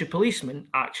in military policemen,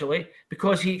 actually,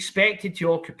 because he expected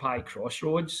to occupy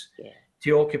crossroads,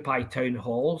 to occupy town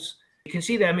halls. You can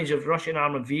see the image of Russian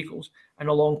armoured vehicles in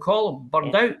a long column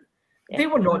burned out. They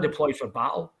were not deployed for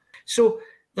battle. So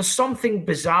there's something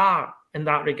bizarre in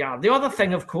that regard. The other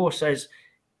thing, of course, is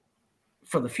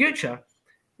for the future,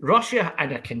 Russia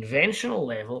at a conventional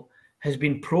level has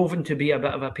been proven to be a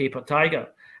bit of a paper tiger.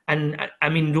 And I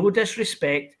mean, no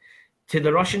disrespect to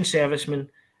the Russian servicemen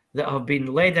that have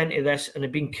been led into this and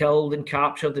have been killed and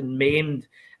captured and maimed.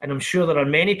 And I'm sure there are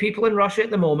many people in Russia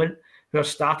at the moment who are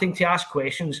starting to ask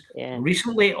questions.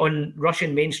 Recently on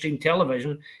Russian mainstream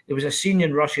television, there was a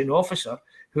senior Russian officer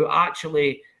who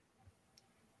actually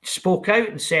spoke out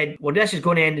and said, well, this is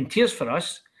going to end in tears for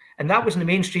us. And that was in the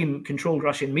mainstream controlled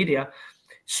Russian media.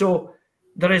 So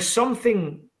there is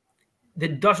something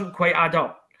that doesn't quite add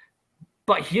up.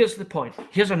 But here's the point.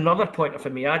 Here's another point, if I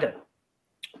may add it.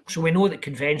 So we know that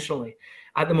conventionally,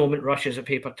 at the moment, Russia is a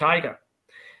paper tiger.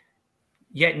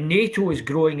 Yet NATO is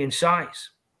growing in size.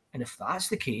 And if that's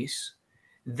the case,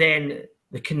 then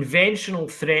the conventional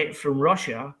threat from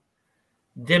Russia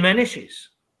diminishes.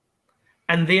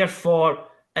 And therefore,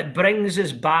 it brings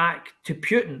us back to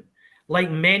Putin.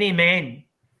 Like many men,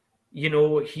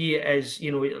 he is,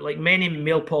 like many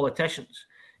male politicians,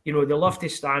 they love to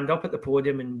stand up at the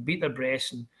podium and beat their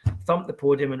breasts and thump the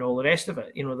podium and all the rest of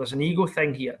it. There's an ego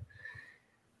thing here.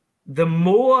 The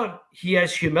more he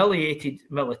is humiliated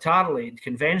militarily and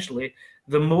conventionally,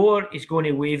 the more he's going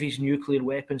to wave his nuclear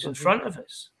weapons in front of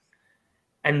us.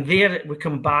 And there we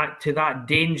come back to that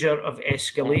danger of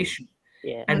escalation.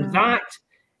 And that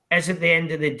is, at the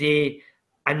end of the day,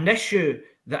 an issue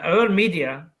that our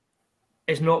media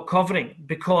is not covering,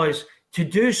 because to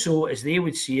do so, as they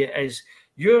would see it, is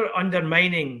you're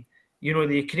undermining, the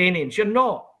Ukrainians. You're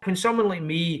not. When someone like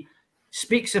me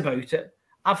speaks about it,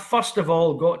 I've first of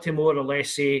all got to more or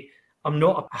less say, I'm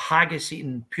not a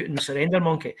haggis-eating Putin surrender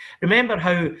monkey. Remember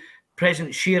how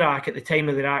President Chirac at the time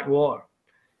of the Iraq War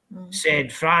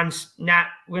said, France, nah,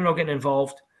 we're not getting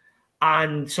involved.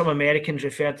 And some Americans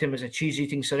referred to him as a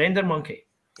cheese-eating surrender monkey.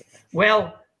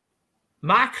 Well,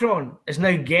 Macron is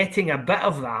now getting a bit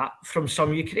of that from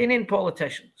some Ukrainian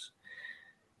politicians.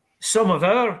 Some of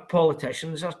our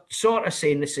politicians are sort of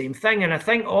saying the same thing. And I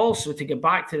think also, to get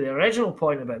back to the original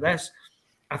point about this,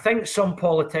 I think some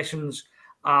politicians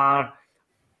are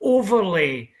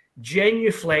overly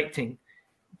genuflecting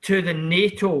to the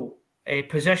NATO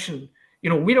position.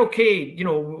 We're okay.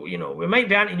 We might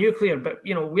be anti-nuclear, but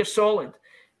we're solid,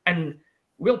 and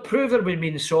we'll prove that we've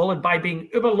been solid by being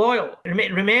uber loyal.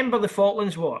 Remember the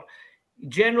Falklands War.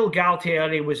 General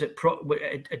Galtieri was at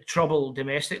trouble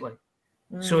domestically.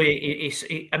 So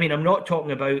I'm not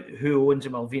talking about who owns a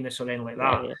Malvinas or anything like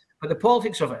that, but the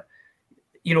politics of it.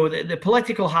 The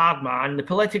political hard man, the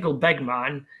political big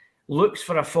man, looks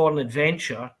for a foreign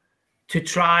adventure to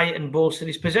try and bolster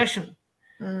his position.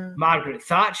 Margaret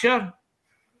Thatcher,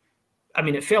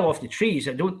 it fell off the trees.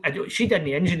 She didn't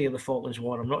engineer the Falklands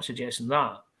War. I'm not suggesting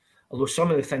that, although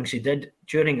some of the things she did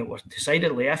during it were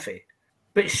decidedly iffy.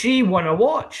 But she won a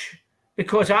watch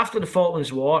because after the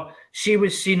Falklands War, she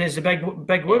was seen as a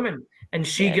big woman, and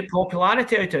she got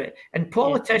popularity out of it. And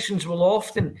politicians will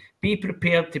often be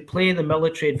prepared to play the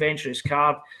military adventurous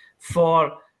card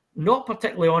for not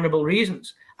particularly honourable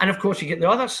reasons. And of course, you get the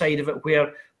other side of it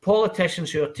where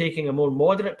politicians who are taking a more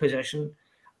moderate position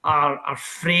are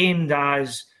framed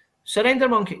as surrender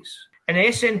monkeys. And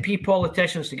SNP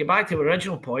politicians, to get back to the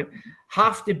original point,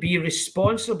 have to be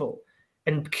responsible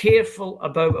and careful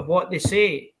about what they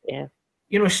say. Yeah.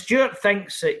 Stuart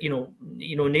thinks that,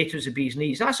 NATO's the bee's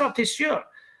knees. That's up to Stuart.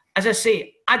 As I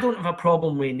say, I don't have a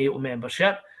problem with NATO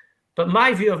membership, but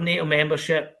my view of NATO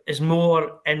membership is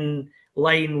more in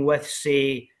line with,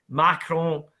 say,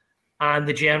 Macron and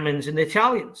the Germans and the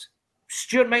Italians.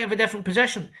 Stuart might have a different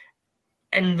position.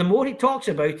 And the more he talks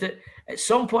about it, at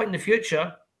some point in the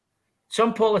future,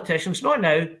 some politicians, not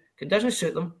now, it doesn't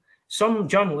suit them, some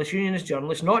journalists, unionist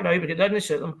journalists, not now, but it doesn't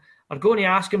suit them, are going to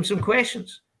ask him some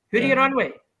questions. Who do you run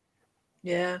with?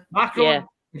 Yeah. Macron,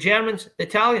 the Germans, the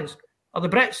Italians, or the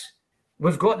Brits?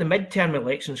 We've got the midterm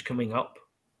elections coming up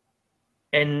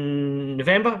in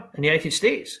November in the United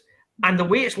States. And the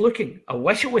way it's looking, I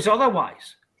wish it was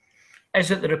otherwise, is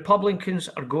that the Republicans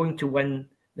are going to win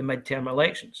the midterm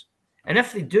elections. And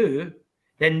if they do,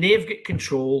 then they've got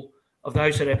control of the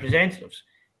House of Representatives.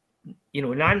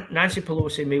 Nancy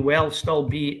Pelosi may well still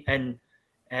be in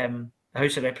the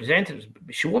House of Representatives,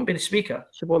 but she won't be the Speaker.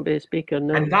 She won't be the Speaker,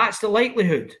 no. And that's the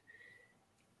likelihood.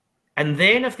 And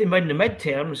then if they win the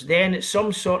midterms, then it's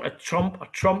some sort of Trump or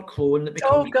Trump clone that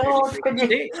becomes... Oh, God,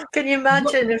 can you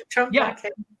imagine if Trump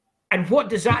came? And what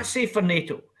does that say for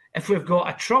NATO? If we've got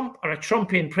a Trump or a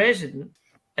Trumpian president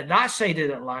at that side of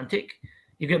the Atlantic,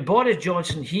 you've got Boris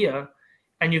Johnson here,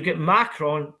 and you've got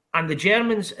Macron and the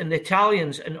Germans and the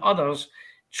Italians and others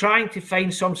trying to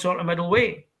find some sort of middle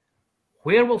way.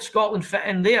 Where will Scotland fit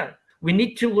in there? We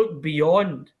need to look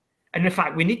beyond. And in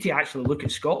fact, we need to actually look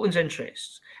at Scotland's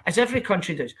interests, as every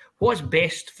country does. What's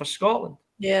best for Scotland?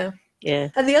 Yeah.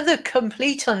 And the other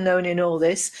complete unknown in all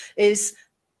this is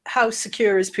how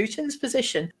secure is Putin's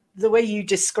position? The way you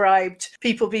described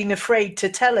people being afraid to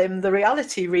tell him the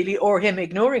reality, really, or him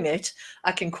ignoring it,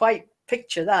 I can quite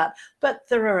picture that. But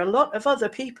there are a lot of other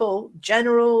people,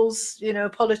 generals,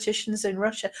 politicians in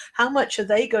Russia. How much are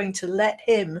they going to let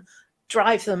him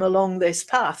drive them along this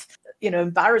path?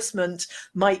 Embarrassment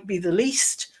might be the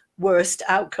least worst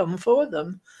outcome for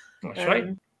them. That's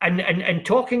right. And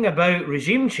talking about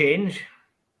regime change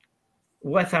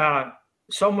with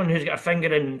someone who's got a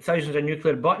finger in thousands of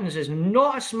nuclear buttons is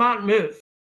not a smart move.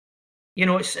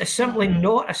 It's simply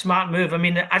not a smart move.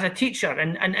 As a teacher,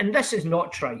 and this is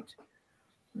not trite,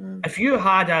 if you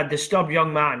had a disturbed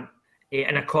young man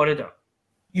in a corridor,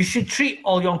 you should treat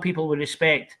all young people with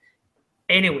respect.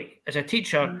 Anyway, as a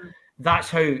teacher, that's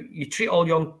how you treat all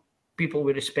young people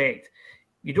with respect.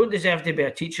 You don't deserve to be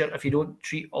a teacher if you don't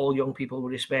treat all young people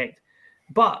with respect.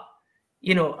 But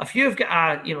if you've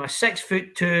got a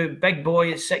 6'2" big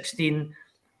boy at 16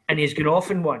 and he's gone off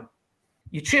in one,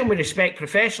 you treat him with respect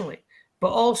professionally, but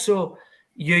also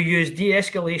you use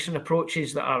de-escalation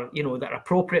approaches that are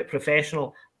appropriate,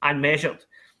 professional, and measured.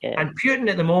 Yeah. And Putin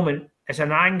at the moment is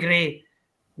an angry,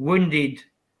 wounded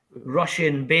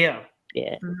Russian bear.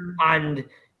 Yeah. And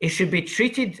he should be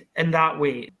treated in that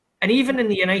way. And even in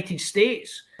the United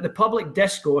States, the public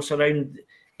discourse around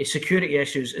security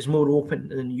issues is more open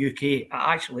than the UK. It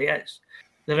actually is.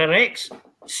 There are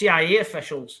ex-CIA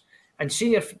officials and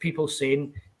senior people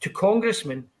saying to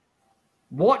congressmen,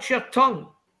 watch your tongue.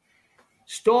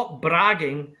 Stop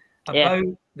bragging about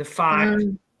the fact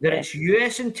that it's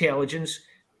US intelligence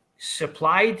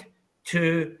supplied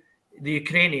to the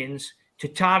Ukrainians to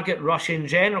target Russian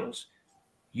generals.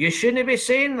 You shouldn't be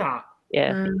saying that.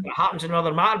 Yeah. It happens in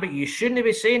another matter, but you shouldn't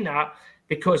be saying that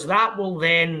because that will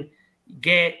then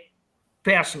get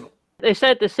personal. They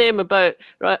said the same about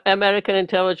American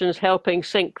intelligence helping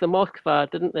sink the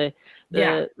Moskva, didn't they?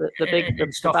 The big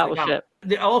battleship.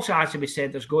 Like it also has to be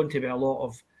said there's going to be a lot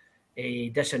of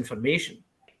disinformation.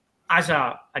 as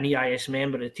an EIS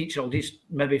member, a teacher, I'll just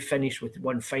maybe finish with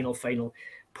one final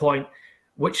point,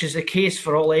 which is the case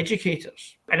for all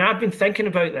educators. And I've been thinking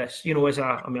about this,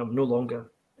 I'm no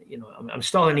longer, I'm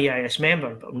still an EIS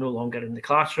member, but I'm no longer in the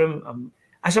classroom.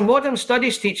 As a modern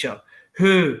studies teacher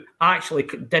who actually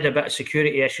did a bit of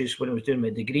security issues when I was doing my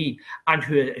degree, and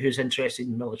who's interested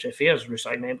in military affairs,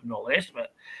 RUSI member and all the rest of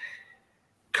it,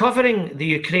 covering the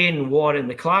Ukraine war in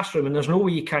the classroom, and there's no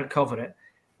way you can't cover it,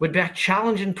 would be a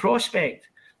challenging prospect.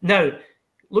 Now,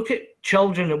 look at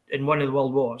children in one of the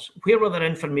world wars. Where were their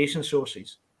information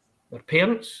sources? Their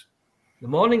parents, the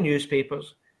morning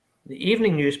newspapers, the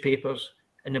evening newspapers,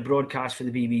 and the broadcast for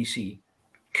the BBC.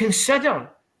 Consider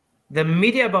the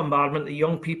media bombardment that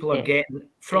young people are getting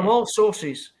from all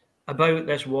sources about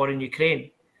this war in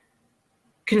Ukraine.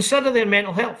 Consider their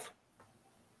mental health.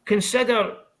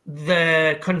 Consider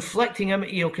the conflicting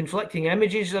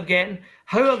images they're getting.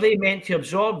 How are they meant to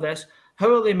absorb this?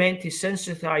 How are they meant to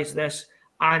sensitize this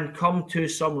and come to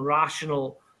some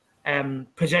rational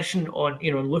position on,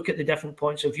 look at the different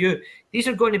points of view? These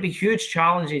are going to be huge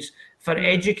challenges for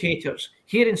educators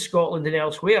here in Scotland and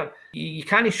elsewhere. You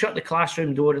can't shut the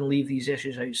classroom door and leave these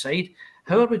issues outside.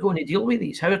 How are we going to deal with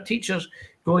these? How are teachers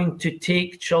going to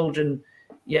take children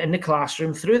in the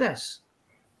classroom through this?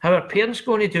 How are parents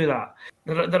going to do that?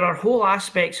 There are whole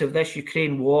aspects of this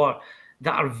Ukraine war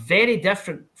that are very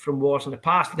different from wars in the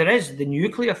past. There is the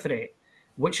nuclear threat,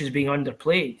 which is being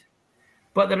underplayed.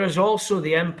 But there is also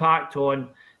the impact on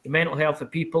the mental health of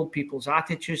people's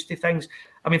attitudes to things.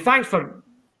 I mean, thanks for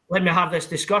letting me have this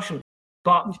discussion.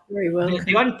 But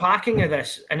the unpacking of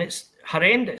this, and it's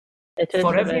horrendous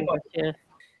for everybody. Yeah.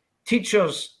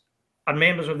 Teachers are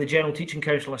members of the General Teaching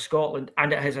Council of Scotland,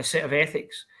 and it has a set of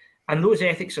ethics. And those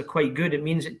ethics are quite good. It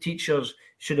means that teachers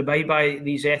should abide by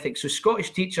these ethics. So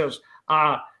Scottish teachers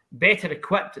are better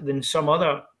equipped than some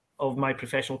other of my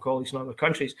professional colleagues in other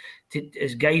countries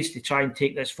as guides to try and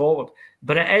take this forward.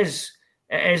 But it is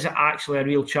actually a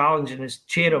real challenge. And as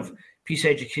chair of Peace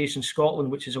Education Scotland,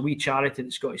 which is a wee charity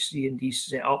that Scottish C&D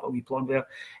set up, a wee plug there,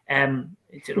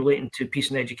 relating to peace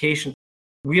and education,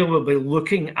 we will be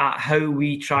looking at how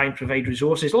we try and provide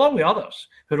resources, along with others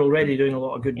who are already doing a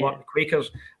lot of good work. The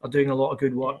Quakers are doing a lot of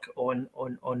good work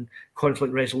on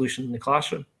conflict resolution in the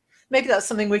classroom. Maybe that's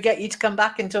something we get you to come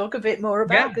back and talk a bit more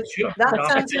about. Yeah, sure. That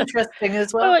sounds interesting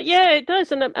as well. Oh, yeah, it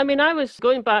does. And I mean, I was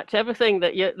going back to everything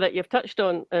that you've touched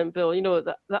on, Bill.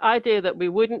 The idea that we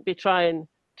wouldn't be trying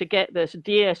to get this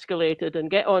de-escalated and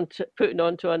get on to putting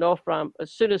onto an off-ramp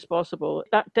as soon as possible.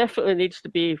 That definitely needs to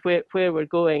be where we're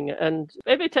going. And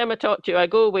every time I talk to you, I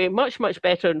go away much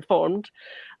better informed.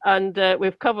 And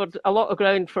we've covered a lot of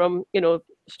ground from,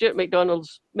 Stuart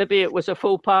McDonald's, maybe it was a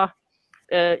faux pas.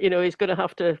 He's going to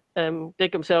have to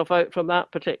dig himself out from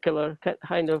that particular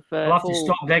kind of... I'll have to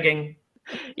stop digging.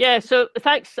 Yeah, so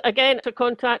thanks again for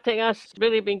contacting us. It's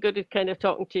really been good kind of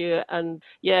talking to you. And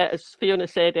yeah, as Fiona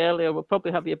said earlier, we'll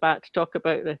probably have you back to talk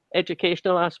about the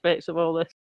educational aspects of all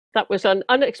this. That was an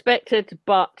unexpected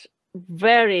but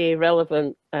very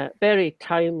relevant, very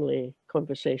timely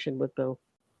conversation with Bill.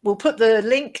 We'll put the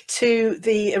link to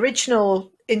the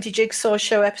original Indie Jigsaw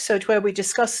Show episode where we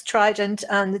discussed Trident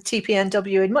and the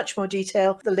TPNW in much more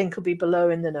detail. The link will be below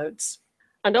in the notes.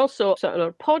 And also on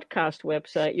our podcast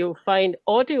website, you'll find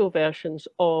audio versions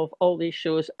of all these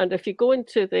shows. And if you go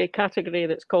into the category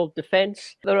that's called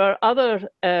Defence, there are other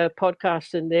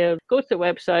podcasts in there. Go to the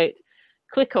website,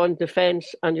 click on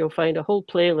Defence, and you'll find a whole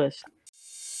playlist.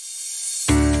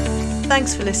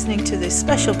 Thanks for listening to this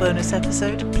special bonus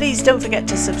episode. Please don't forget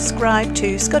to subscribe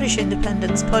to Scottish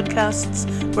Independence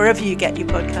Podcasts, wherever you get your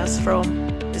podcasts from.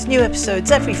 There's new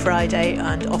episodes every Friday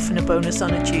and often a bonus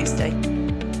on a Tuesday.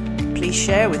 Please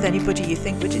share with anybody you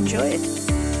think would enjoy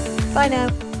it. Bye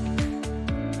now.